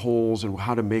budget holes and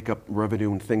how to make up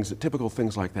revenue and things, typical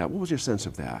things like that. What was your sense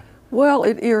of that? Well,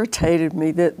 it irritated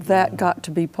me that got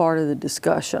to be part of the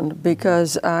discussion,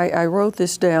 because I wrote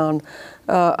this down.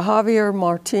 Javier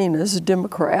Martinez, a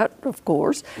Democrat, of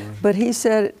course, but he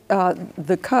said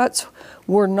the cuts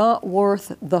were not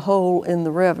worth the hole in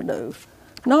the revenue.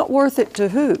 Not worth it to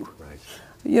who?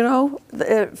 You know,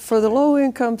 for the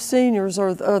low-income seniors,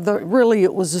 or really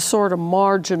it was a sort of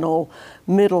marginal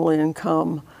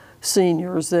middle-income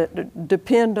seniors that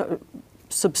depend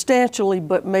substantially,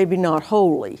 but maybe not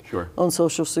wholly Sure. on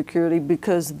Social Security,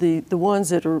 because the ones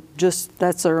that are just,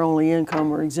 that's their only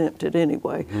income are exempted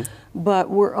anyway. But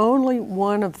we're only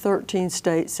one of 13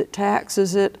 states that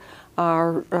taxes it.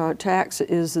 Our tax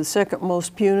is the second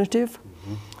most punitive.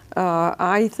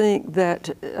 I think that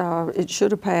it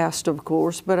should have passed, of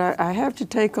course, but I have to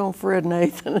take on Fred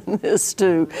Nathan in this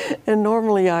too. And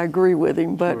normally I agree with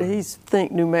him, but he's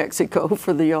think New Mexico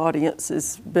for the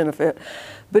audience's benefit.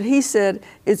 But he said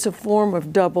it's a form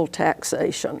of double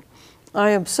taxation.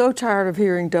 I am so tired of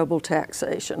hearing double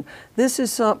taxation. This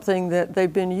is something that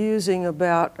they've been using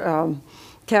about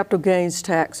capital gains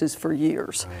taxes for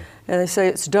years. And they say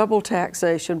it's double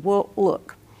taxation. Well,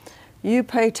 look, you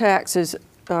pay taxes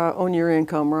on your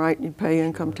income, right? You pay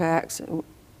income tax, it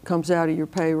comes out of your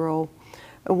payroll.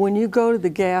 When you go to the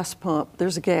gas pump,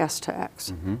 there's a gas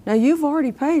tax. Now you've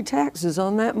already paid taxes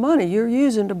on that money you're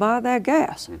using to buy that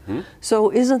gas.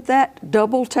 So isn't that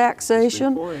double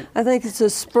taxation? I think it's a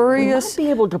spurious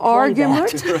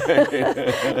argument.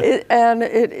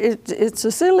 It's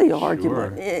a silly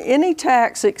argument. Any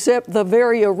tax except the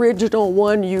very original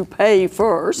one you pay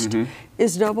first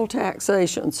is double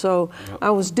taxation. So I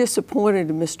was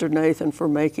disappointed in Mr. Nathan for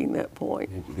making that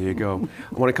point. There you go.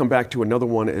 I want to come back to another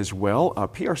one as well.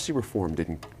 PRC reform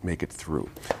didn't make it through.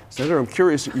 Senator, I'm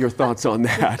curious your thoughts on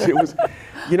that. It was,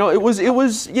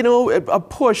 a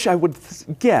push, I would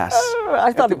guess.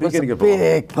 I thought it was a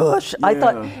big push. Yeah.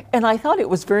 I thought it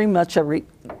was very much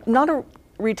not a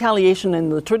retaliation in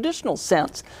the traditional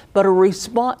sense, but a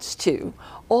response to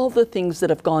all the things that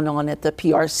have gone on at the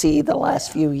PRC the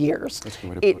last few years. That's a good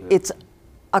way to put it. It's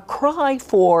a cry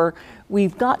for,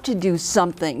 we've got to do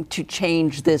something to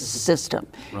change this system.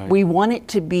 We want it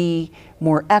to be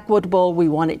more equitable. We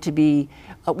want it to be,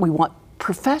 we want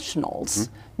professionals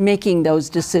making those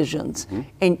decisions.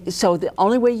 And so the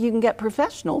only way you can get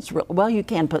professionals, well, you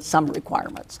can put some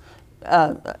requirements,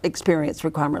 experience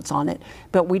requirements on it,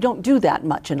 but we don't do that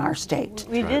much in our state.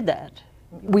 We did that.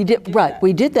 We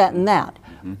did that and that.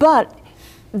 But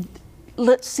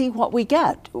let's see what we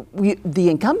get. The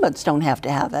incumbents don't have to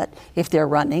have it if they're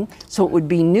running, so it would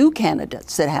be new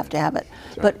candidates that have to have it.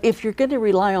 But if you're going to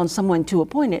rely on someone to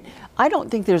appoint it, I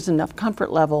don't think there's enough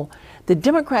comfort level. The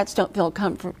Democrats don't feel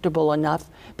comfortable enough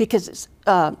because it's,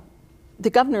 the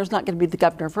governor is not going to be the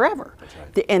governor forever.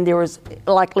 And there is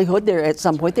likelihood there at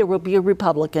some point there will be a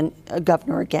Republican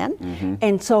governor again.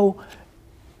 And so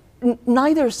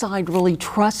neither side really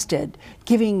trusted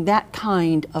giving that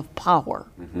kind of power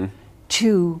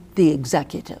to the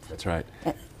executive. That's right.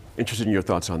 Interested in your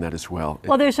thoughts on that as well.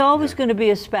 Well, there's always going to be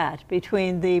a spat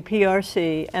between the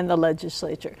PRC and the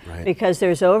legislature because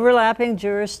there's overlapping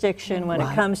jurisdiction when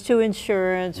it comes to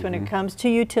insurance, when it comes to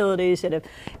utilities. And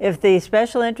if the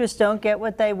special interests don't get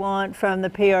what they want from the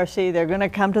PRC, they're going to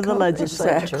come to the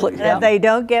legislature. And if they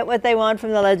don't get what they want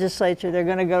from the legislature, they're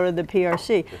going to go to the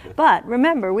PRC. But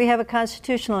remember, we have a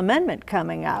constitutional amendment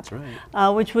coming up,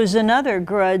 which was another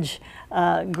grudge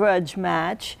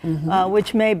match,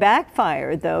 which may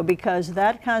backfire, though, because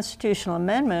that constitutional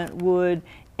amendment would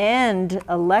end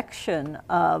election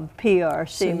of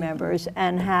PRC members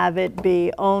and have it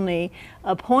be only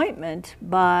appointment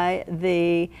by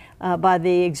the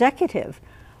executive.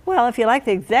 Well, if you like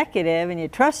the executive and you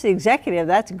trust the executive,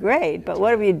 that's great. But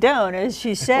what if you don't? As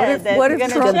she said, what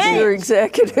if Trump's your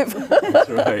executive? That's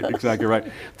right, exactly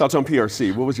right. Thoughts on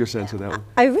PRC? What was your sense of that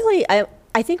one?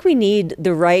 I think we need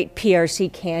the right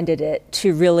PRC candidate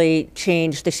to really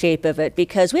change the shape of it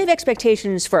because we have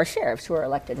expectations for our sheriffs who are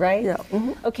elected, right? Yeah.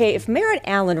 Okay, if Merritt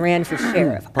Allen ran for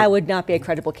sheriff, I would not be a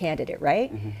credible candidate,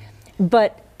 right?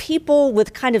 But people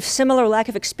with kind of similar lack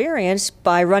of experience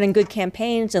by running good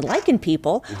campaigns and liking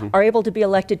people are able to be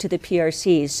elected to the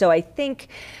PRCs. So I think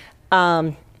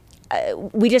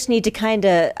we just need to kind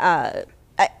of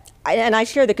and I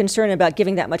share the concern about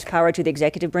giving that much power to the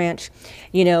executive branch.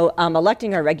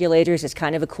 Electing our regulators is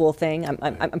kind of a cool thing.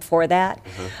 I'm for that.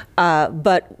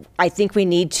 But I think we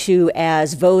need to,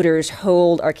 as voters,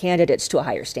 hold our candidates to a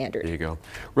higher standard. There you go.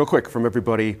 Real quick from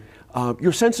everybody,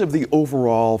 your sense of the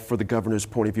overall, for the governor's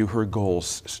point of view, her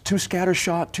goals, too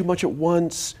scattershot, too much at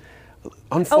once,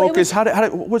 unfocused.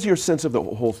 What was your sense of the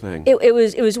whole thing? It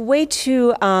was way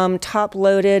too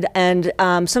top-loaded, and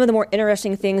some of the more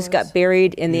interesting things got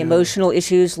buried in the emotional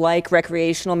issues like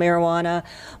recreational marijuana,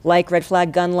 like red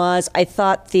flag gun laws. I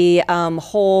thought the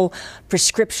whole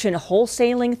prescription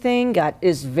wholesaling thing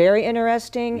is very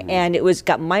interesting, and it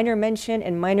got minor mention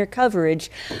and minor coverage,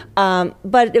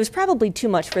 but it was probably too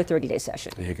much for a 30-day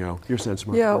session. There you go. Your sense,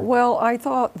 Mark? Yeah, well, I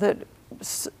thought that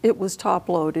it was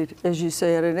top-loaded, as you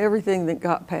said, and everything that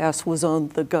got passed was on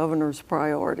the governor's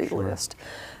priority list.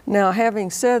 Now,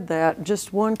 having said that,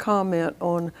 just one comment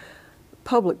on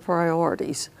public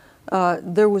priorities.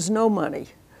 There was no money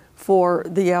for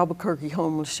the Albuquerque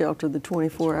homeless shelter, the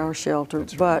 24-hour shelter,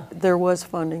 but there was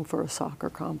funding for a soccer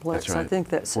complex. That's right. I think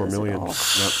that $4 says million. it all.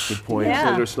 Yep, good point. Yeah.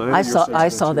 Senator Snyder, I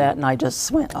saw that and I just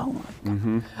went, oh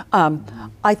my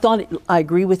God. I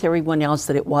agree with everyone else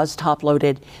that it was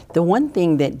top-loaded. The one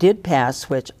thing that did pass,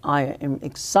 which I am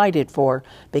excited for,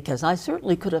 because I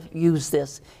certainly could have used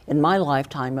this in my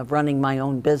lifetime of running my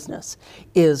own business,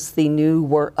 is the new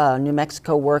New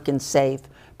Mexico Work and Save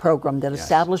program that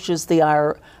establishes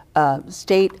the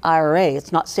state IRA.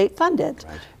 It's not state funded,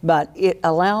 but it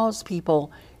allows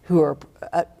people who are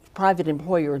a private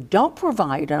employer don't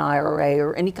provide an IRA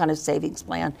or any kind of savings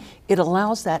plan. It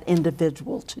allows that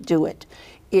individual to do it.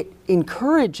 It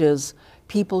encourages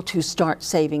people to start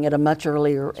saving at a much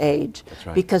earlier age.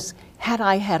 Because had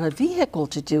I had a vehicle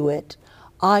to do it,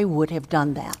 I would have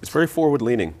done that. It's very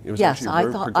forward-leaning. It was yes,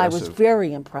 actually very I was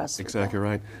very impressed. Exactly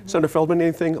right. Senator Feldman,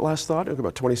 anything last thought?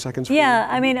 About 20 seconds. Yeah,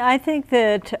 I mean, I think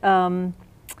that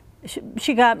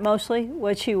she got mostly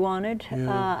what she wanted,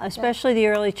 especially the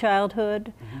early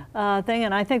childhood thing.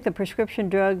 And I think the prescription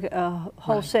drug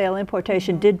wholesale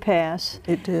importation did pass.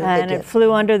 It did. And it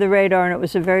flew under the radar, and it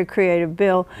was a very creative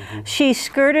bill. She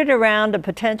skirted around a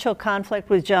potential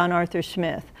conflict with John Arthur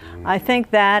Smith. I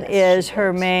think that is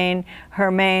her main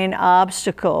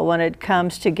obstacle when it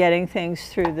comes to getting things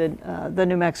through the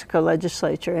New Mexico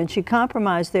legislature. And she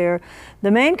compromised there. The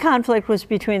main conflict was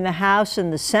between the House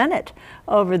and the Senate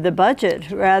over the budget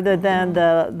rather than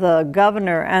the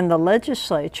governor and the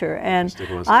legislature. And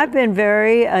I've been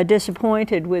very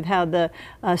disappointed with how the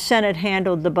Senate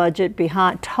handled the budget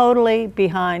totally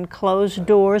behind closed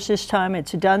doors this time.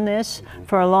 It's done this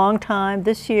for a long time.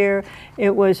 This year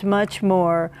it was much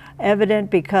more evident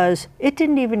because it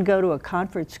didn't even go to a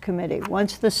conference committee.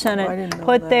 Once the Senate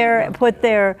put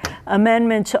their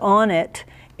amendments on it,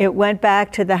 it went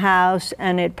back to the House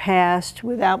and it passed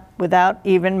without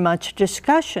even much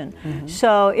discussion.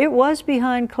 So it was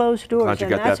behind closed doors,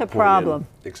 and that's a problem.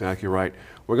 Exactly right.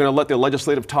 We're going to let the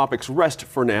legislative topics rest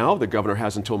for now. The governor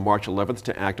has until March 11th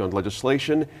to act on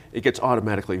legislation. It gets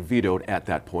automatically vetoed at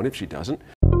that point if she doesn't.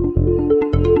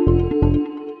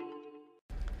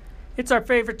 It's our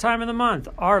favorite time of the month,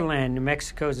 Our Land, New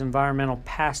Mexico's environmental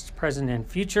past, present, and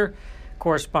future.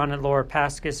 Correspondent Laura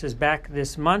Paskus is back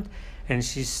this month, and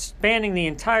she's spanning the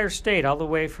entire state, all the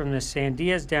way from the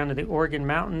Sandias down to the Oregon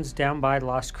Mountains, down by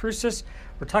Las Cruces.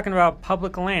 We're talking about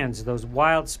public lands, those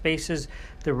wild spaces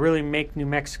that really make New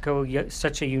Mexico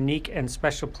such a unique and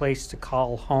special place to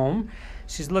call home.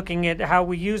 She's looking at how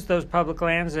we use those public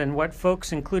lands and what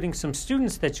folks, including some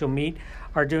students that you'll meet,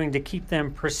 are doing to keep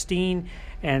them pristine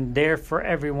and there for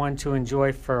everyone to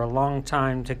enjoy for a long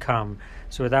time to come.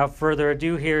 So without further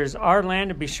ado, here's Our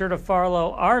Land, and be sure to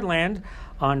follow Our Land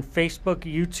on Facebook,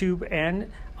 YouTube,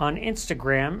 and on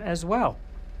Instagram as well.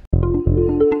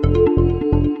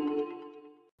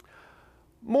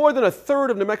 More than a third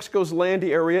of New Mexico's land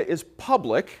area is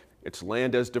public. It's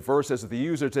land as diverse as the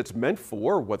users it's meant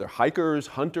for, whether hikers,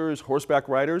 hunters, horseback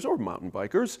riders, or mountain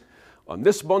bikers. On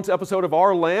this month's episode of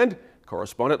Our Land,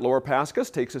 correspondent Laura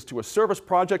Paskus takes us to a service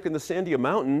project in the Sandia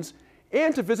Mountains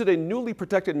and to visit a newly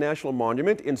protected national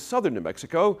monument in southern New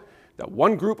Mexico that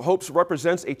one group hopes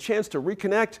represents a chance to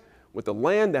reconnect with the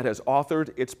land that has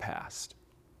authored its past.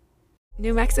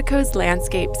 New Mexico's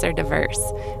landscapes are diverse.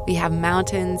 We have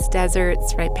mountains,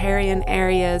 deserts, riparian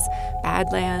areas,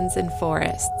 badlands, and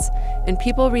forests. And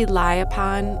people rely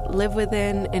upon, live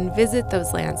within, and visit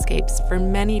those landscapes for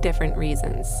many different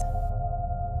reasons.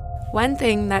 One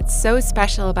thing that's so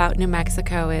special about New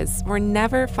Mexico is we're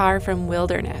never far from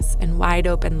wilderness and wide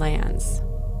open lands.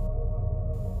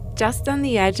 Just on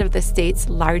the edge of the state's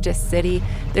largest city,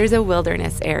 there's a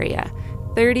wilderness area,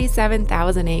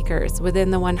 37,000 acres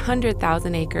within the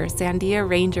 100,000-acre Sandia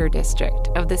Ranger District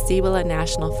of the Cibola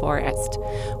National Forest,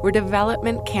 where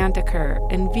development can't occur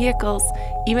and vehicles,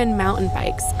 even mountain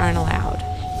bikes, aren't allowed.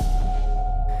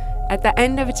 At the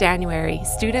end of January,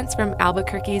 students from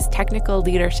Albuquerque's Technical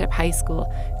Leadership High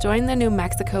School joined the New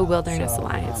Mexico Wilderness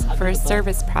Alliance for a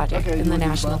service project in the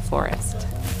National Forest.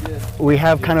 We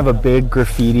have kind of a big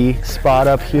graffiti spot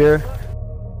up here.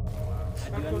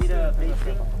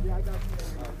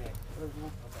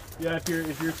 Yeah,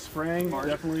 if you're spraying,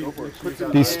 definitely.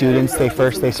 These students,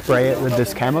 they spray it with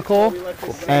this chemical,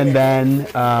 and then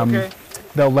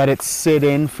they'll let it sit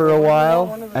in for a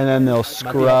while, and then they'll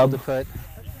scrub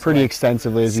pretty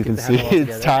extensively, as you can see.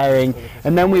 It's tiring,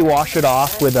 and then we wash it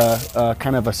off with a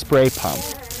kind of a spray pump.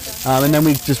 And then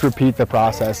we just repeat the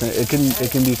process. It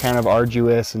can be kind of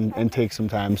arduous and take some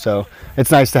time. So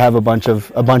it's nice to have a bunch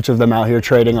of them out here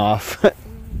trading off.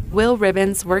 Will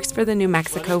Ribbons works for the New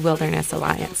Mexico Wilderness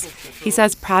Alliance. He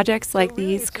says projects like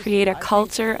these create a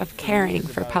culture of caring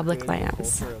for public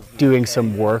lands. Doing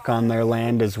some work on their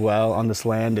land as well, on this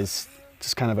land, is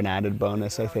just kind of an added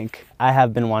bonus, I think. I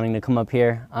have been wanting to come up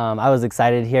here. I was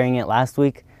excited hearing it last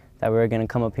week that we were going to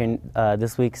come up here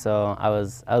this week, so I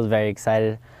was very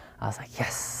excited. I was like,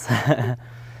 yes.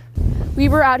 We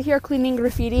were out here cleaning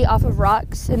graffiti off of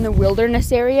rocks in the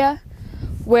wilderness area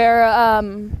where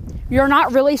you're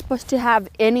not really supposed to have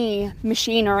any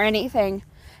machine or anything.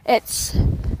 It's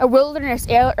a wilderness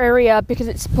area because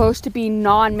it's supposed to be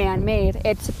non-man-made.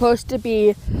 It's supposed to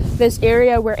be this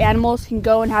area where animals can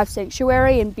go and have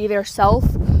sanctuary and be their self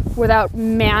without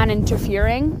man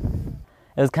interfering.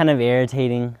 It was kind of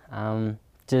irritating,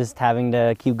 just having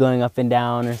to keep going up and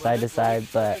down or side to side,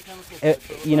 but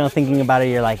thinking about it,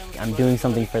 you're like, I'm doing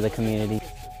something for the community.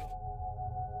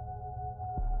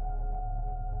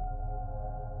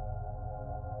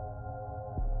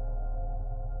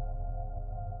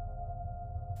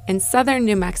 In southern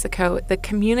New Mexico, the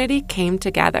community came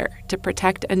together to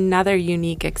protect another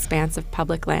unique expanse of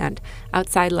public land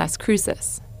outside Las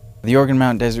Cruces. The Organ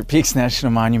Mountain Desert Peaks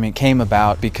National Monument came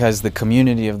about because the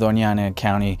community of Doña Ana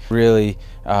County really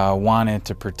wanted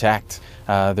to protect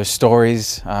the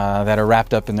stories that are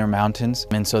wrapped up in their mountains.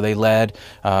 And so they led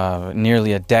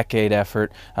nearly a decade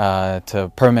effort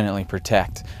to permanently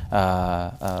protect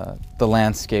the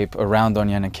landscape around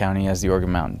Doña Ana County as the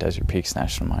Organ Mountain Desert Peaks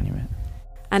National Monument.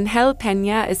 Angel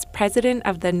Peña is president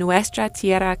of the Nuestra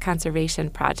Tierra Conservation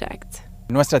Project.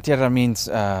 Nuestra Tierra means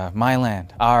my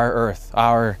land, our earth,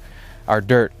 our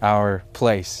dirt, our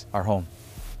place, our home.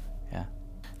 Yeah.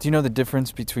 Do you know the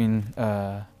difference between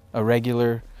a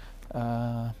regular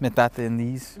metate and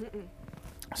these?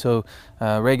 So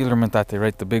regular metate,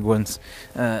 right, the big ones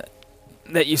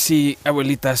that you see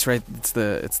abuelitas, right? It's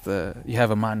the you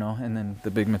have a mano, and then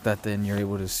the big metate, and you're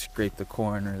able to scrape the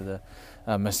corn or the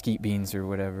mesquite beans or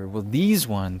whatever. Well, these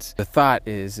ones, the thought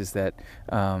is that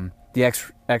the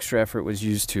extra effort was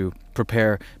used to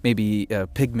prepare maybe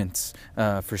pigments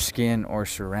for skin or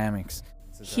ceramics.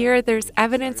 Here, there's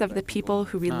evidence of the people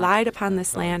who relied upon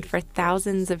this land for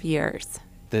thousands of years.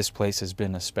 This place has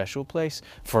been a special place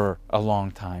for a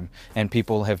long time, and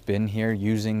people have been here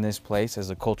using this place as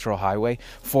a cultural highway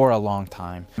for a long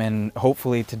time. And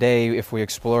hopefully today, if we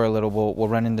explore a little, we'll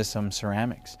run into some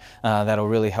ceramics that'll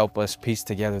really help us piece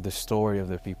together the story of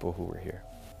the people who were here.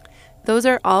 Those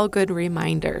are all good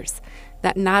reminders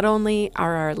that not only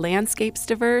are our landscapes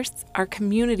diverse, our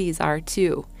communities are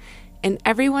too. And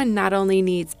everyone not only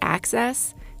needs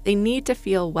access, they need to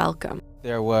feel welcome.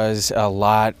 There was a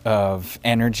lot of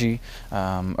energy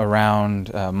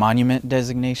around monument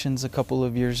designations a couple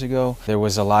of years ago. There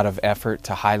was a lot of effort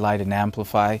to highlight and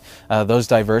amplify those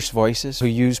diverse voices who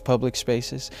use public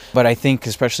spaces. But I think,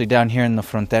 especially down here in the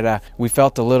Frontera, we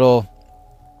felt a little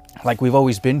like we've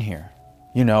always been here.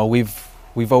 You know,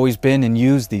 we've always been and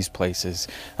used these places.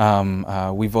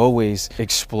 We've always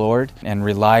explored and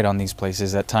relied on these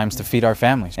places at times to feed our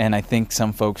families. And I think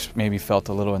some folks maybe felt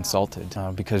a little insulted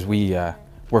because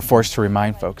we're forced to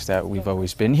remind folks that we've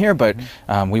always been here, but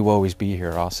we will always be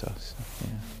here also. So, yeah.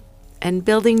 And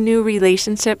building new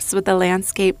relationships with the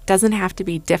landscape doesn't have to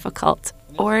be difficult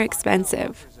or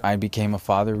expensive. I became a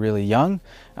father really young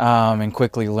and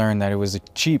quickly learned that it was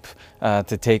cheap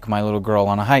to take my little girl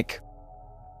on a hike.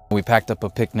 We packed up a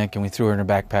picnic and we threw her in a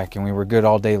backpack and we were good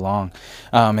all day long.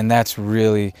 And that's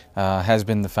really has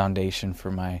been the foundation for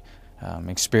my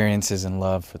experiences and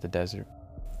love for the desert.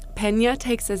 Peña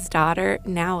takes his daughter,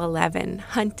 now 11,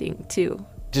 hunting too.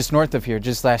 Just north of here,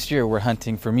 just last year, we're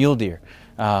hunting for mule deer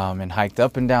and hiked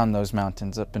up and down those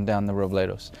mountains, up and down the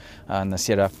Robledos in the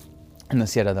Sierra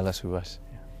de las Uvas.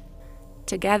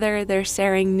 Together, they're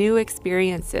sharing new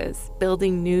experiences,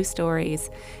 building new stories,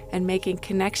 and making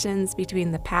connections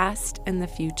between the past and the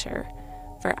future.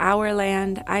 For Our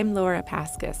Land, I'm Laura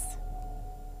Paskus.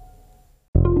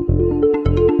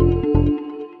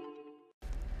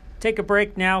 Take a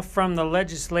break now from the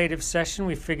legislative session.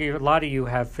 We figure a lot of you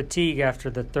have fatigue after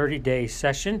the 30-day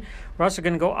session. We're also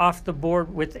going to go off the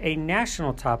board with a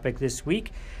national topic this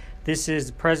week. This is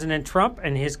President Trump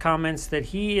and his comments that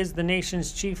he is the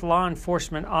nation's chief law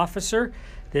enforcement officer.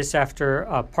 This after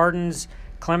pardons,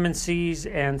 clemencies,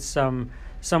 and some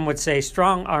would say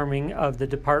strong arming of the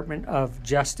Department of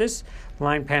Justice.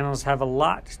 Line panels have a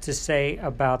lot to say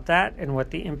about that and what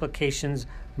the implications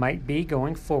might be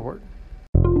going forward.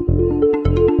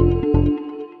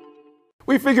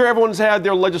 We figure everyone's had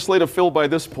their legislative fill by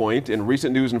this point, and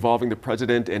recent news involving the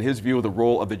president and his view of the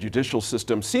role of the judicial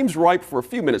system seems ripe for a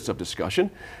few minutes of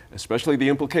discussion, especially the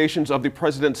implications of the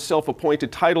president's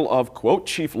self-appointed title of, quote,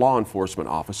 Chief Law Enforcement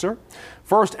Officer.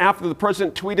 First, after the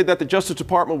president tweeted that the Justice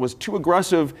Department was too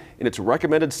aggressive in its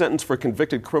recommended sentence for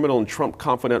convicted criminal and Trump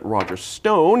confidant Roger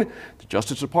Stone, the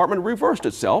Justice Department reversed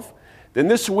itself. Then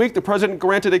this week, the president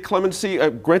granted clemency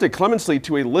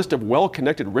to a list of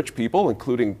well-connected rich people,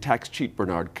 including tax cheat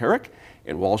Bernard Kerik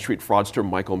and Wall Street fraudster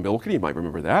Michael Milken, you might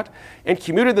remember that, and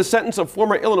commuted the sentence of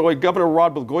former Illinois Governor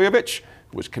Rod Blagojevich,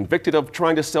 who was convicted of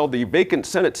trying to sell the vacant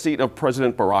Senate seat of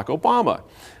President Barack Obama.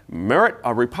 Merritt,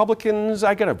 Republicans,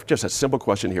 I got just a simple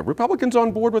question here. Republicans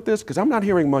on board with this? Because I'm not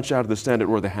hearing much out of the Senate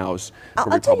or the House for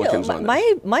Republicans on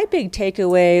this. My big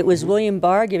takeaway was William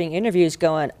Barr giving interviews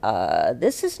going,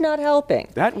 this is not helping.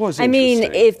 That was interesting. I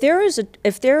mean, if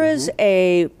there is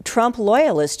a Trump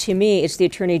loyalist, to me, it's the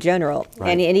Attorney General.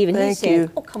 Right. And even Thank he's saying,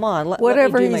 you. oh, come on,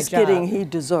 whatever let me do he's my job. getting, he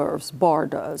deserves. Barr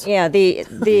does. Yeah,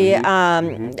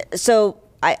 so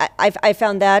I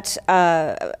found that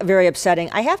very upsetting.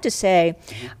 I have to say,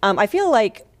 I feel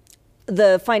like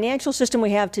the financial system we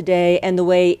have today and the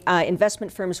way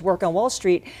investment firms work on Wall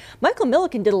Street, Michael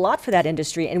Milken did a lot for that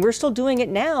industry, and we're still doing it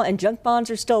now, and junk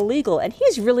bonds are still legal. And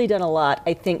he's really done a lot,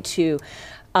 I think, to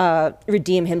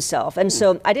redeem himself. And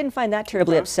so I didn't find that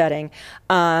terribly upsetting.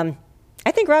 I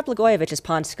think Rod Blagojevich is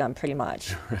pond scum, pretty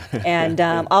much. And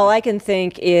all I can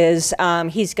think is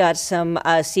he's got some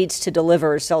seats to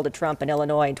deliver or sell to Trump in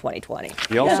Illinois in 2020.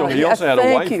 He also had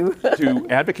a wife to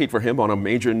advocate for him on a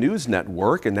major news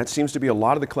network, and that seems to be a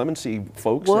lot of the clemency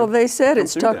folks. Well, they said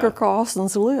it's Tucker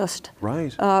Carlson's list.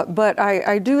 Right. But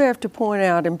I do have to point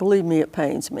out, and believe me, it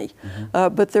pains me,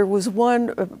 but there was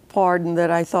one pardon that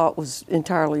I thought was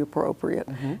entirely appropriate.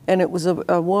 And it was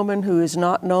a woman who is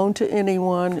not known to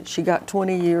anyone. She got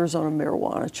 20 years on a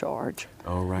marijuana charge.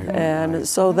 Oh, right. And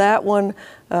so that one,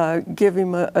 give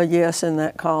him a yes in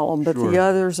that column, but the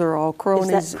others are all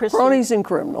cronies and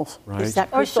criminals. Right. Is that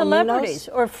or celebrities,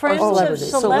 or friends of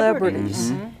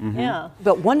celebrities. Yeah.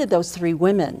 But one of those three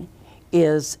women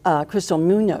is Crystal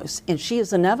Munoz, and she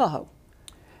is a Navajo.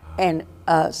 And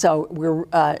so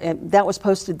and that was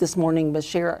posted this morning by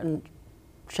Sharon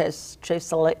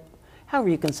Chesale, however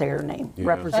you can say her name,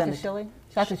 Representative.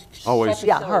 Always.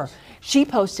 Yeah, her. She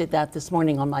posted that this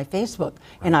morning on my Facebook,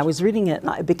 and I was reading it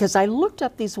because I looked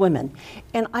up these women,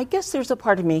 and I guess there's a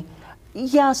part of me,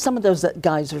 yeah, some of those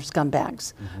guys are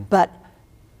scumbags, but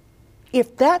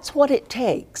if that's what it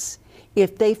takes,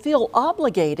 if they feel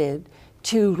obligated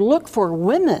to look for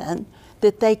women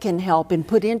that they can help and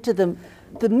put into the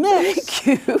mix,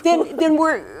 then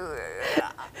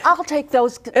I'll take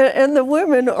those. And the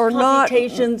women are not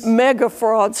mega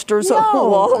fraudsters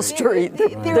on Wall Street. They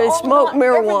smoke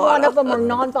marijuana. Every one of them are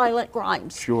nonviolent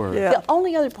crimes. Sure. Yeah. The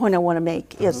only other point I want to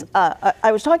make is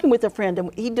I was talking with a friend,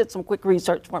 and he did some quick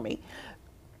research for me.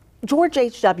 George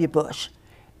H.W. Bush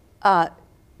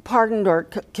pardoned or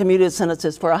commuted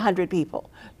sentences for 100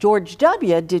 people. George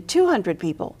W. did 200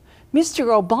 people. Mr.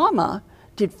 Obama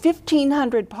did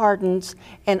 1,500 pardons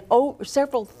and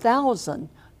several thousand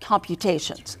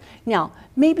computations. Now,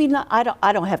 maybe not.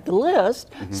 I don't have the list,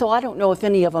 so I don't know if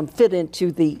any of them fit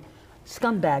into the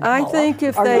scumbag. I think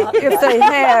if they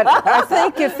had,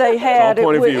 it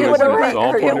would be in the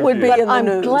news.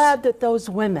 I'm glad that those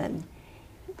women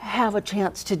have a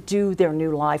chance to do their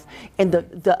new life. And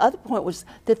the other point was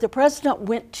that the president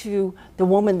went to the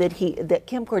woman that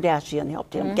Kim Kardashian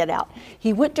helped him get out.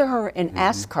 He went to her and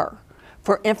asked her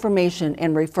for information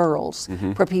and referrals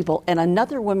for people, and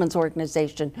another women's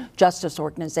organization, justice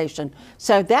organization.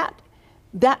 So that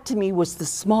to me was the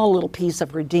small little piece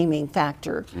of redeeming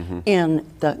factor in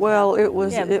the. Well, it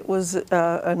was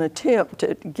an attempt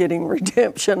at getting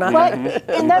redemption. Right,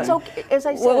 and that's okay. As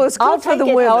I said, well, it's good for the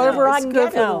women. However I can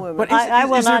get it. But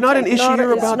is there not an issue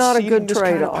here about ceding this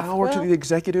kind of power to the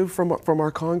executive from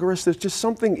our Congress? There's just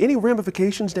any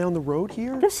ramifications down the road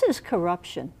here? This is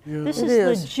corruption. Yeah. This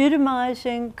is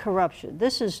legitimizing corruption.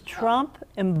 This is Trump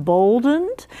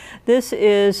emboldened. This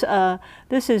is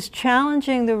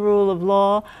challenging the rule of law.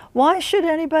 Why should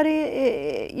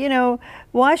anybody,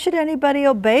 why should anybody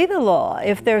obey the law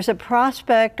if there's a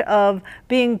prospect of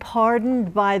being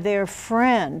pardoned by their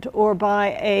friend or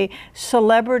by a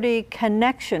celebrity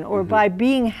connection or by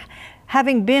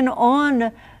having been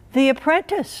on The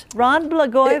Apprentice? Rod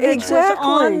Blagojevich was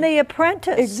on The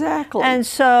Apprentice. Exactly. And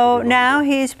so now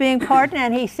he's being pardoned,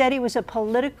 and he said he was a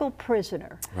political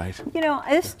prisoner. Right.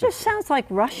 This just sounds like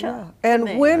Russia. Yeah.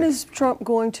 And when is Trump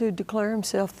going to declare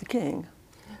himself the king?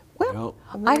 Well,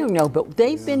 I don't know, but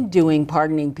they've been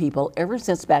pardoning people ever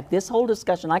since this whole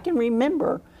discussion. I can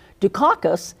remember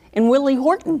Dukakis and Willie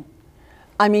Horton.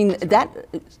 I mean, that,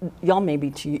 y'all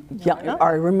maybe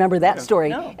or remember that story.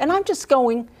 No. And I'm just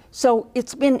going, so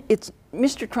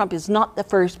Mr. Trump is not the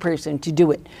first person to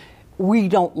do it. We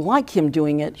don't like him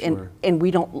doing it, and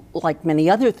we don't like many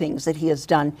other things that he has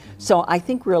done. So I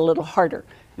think we're a little harder.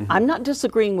 I'm not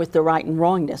disagreeing with the right and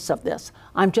wrongness of this.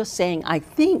 I'm just saying I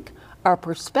think our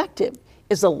perspective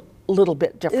is a little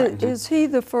bit different. Is he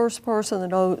the first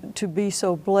person to be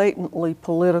so blatantly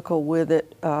political with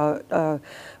it?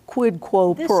 Quid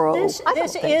quo pro. This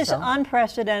is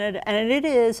unprecedented, and it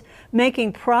is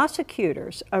making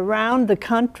prosecutors around the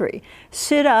country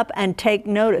sit up and take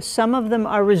notice. Some of them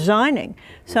are resigning.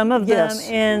 Some of them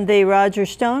in the Roger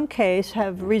Stone case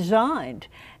have resigned.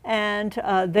 And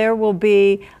there will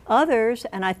be others,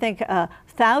 and I think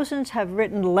thousands have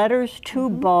written letters to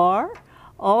Barr,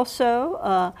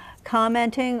 also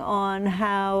commenting on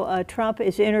how Trump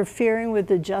is interfering with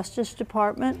the Justice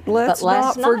Department. Let's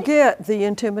not forget the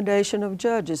intimidation of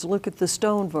judges. Look at the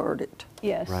Stone verdict.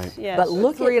 Yes, yes. But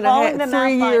look, 3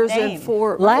 years and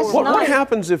 4. What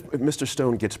happens if Mr.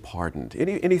 Stone gets pardoned?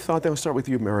 Any thought? I'll start with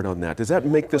you, Merritt, on that. Does that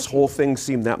make this whole thing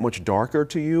seem that much darker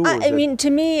to you? I mean, to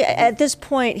me, at this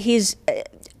point,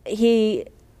 he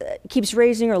keeps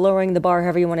raising or lowering the bar,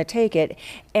 however you want to take it,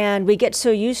 and we get so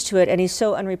used to it, and he's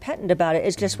so unrepentant about it.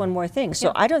 It's just one more thing.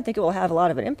 So I don't think it will have a lot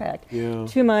of an impact.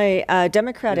 To my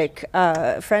Democratic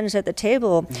friends at the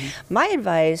table, my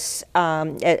advice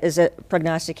as a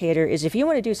prognosticator is if you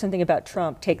want to do something about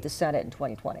Trump, take the Senate in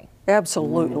 2020.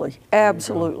 Absolutely,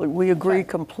 absolutely. We agree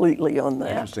completely on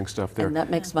that. Interesting stuff there. And that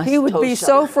makes my He would be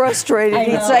so frustrated.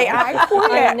 He'd say, I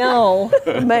quit. I know.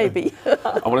 Maybe.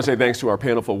 I want to say thanks to our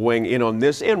panel for weighing in on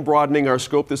this and broadening our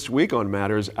scope this week on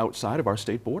matters outside of our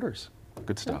state borders.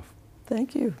 Good stuff.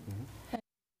 Thank you.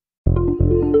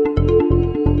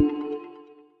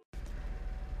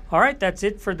 All right, that's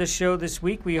it for the show this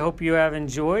week. We hope you have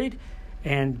enjoyed.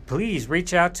 And please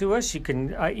reach out to us. You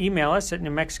can email us at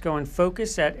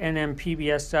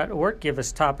newmexicoinfocus@nmpbs.org. Give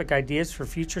us topic ideas for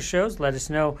future shows. Let us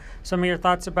know some of your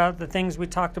thoughts about the things we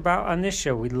talked about on this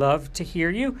show. We'd love to hear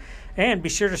you. And be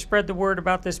sure to spread the word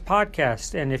about this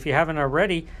podcast. And if you haven't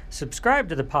already, subscribe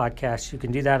to the podcast. You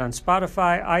can do that on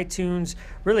Spotify, iTunes,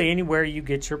 really anywhere you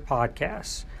get your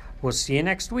podcasts. We'll see you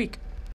next week.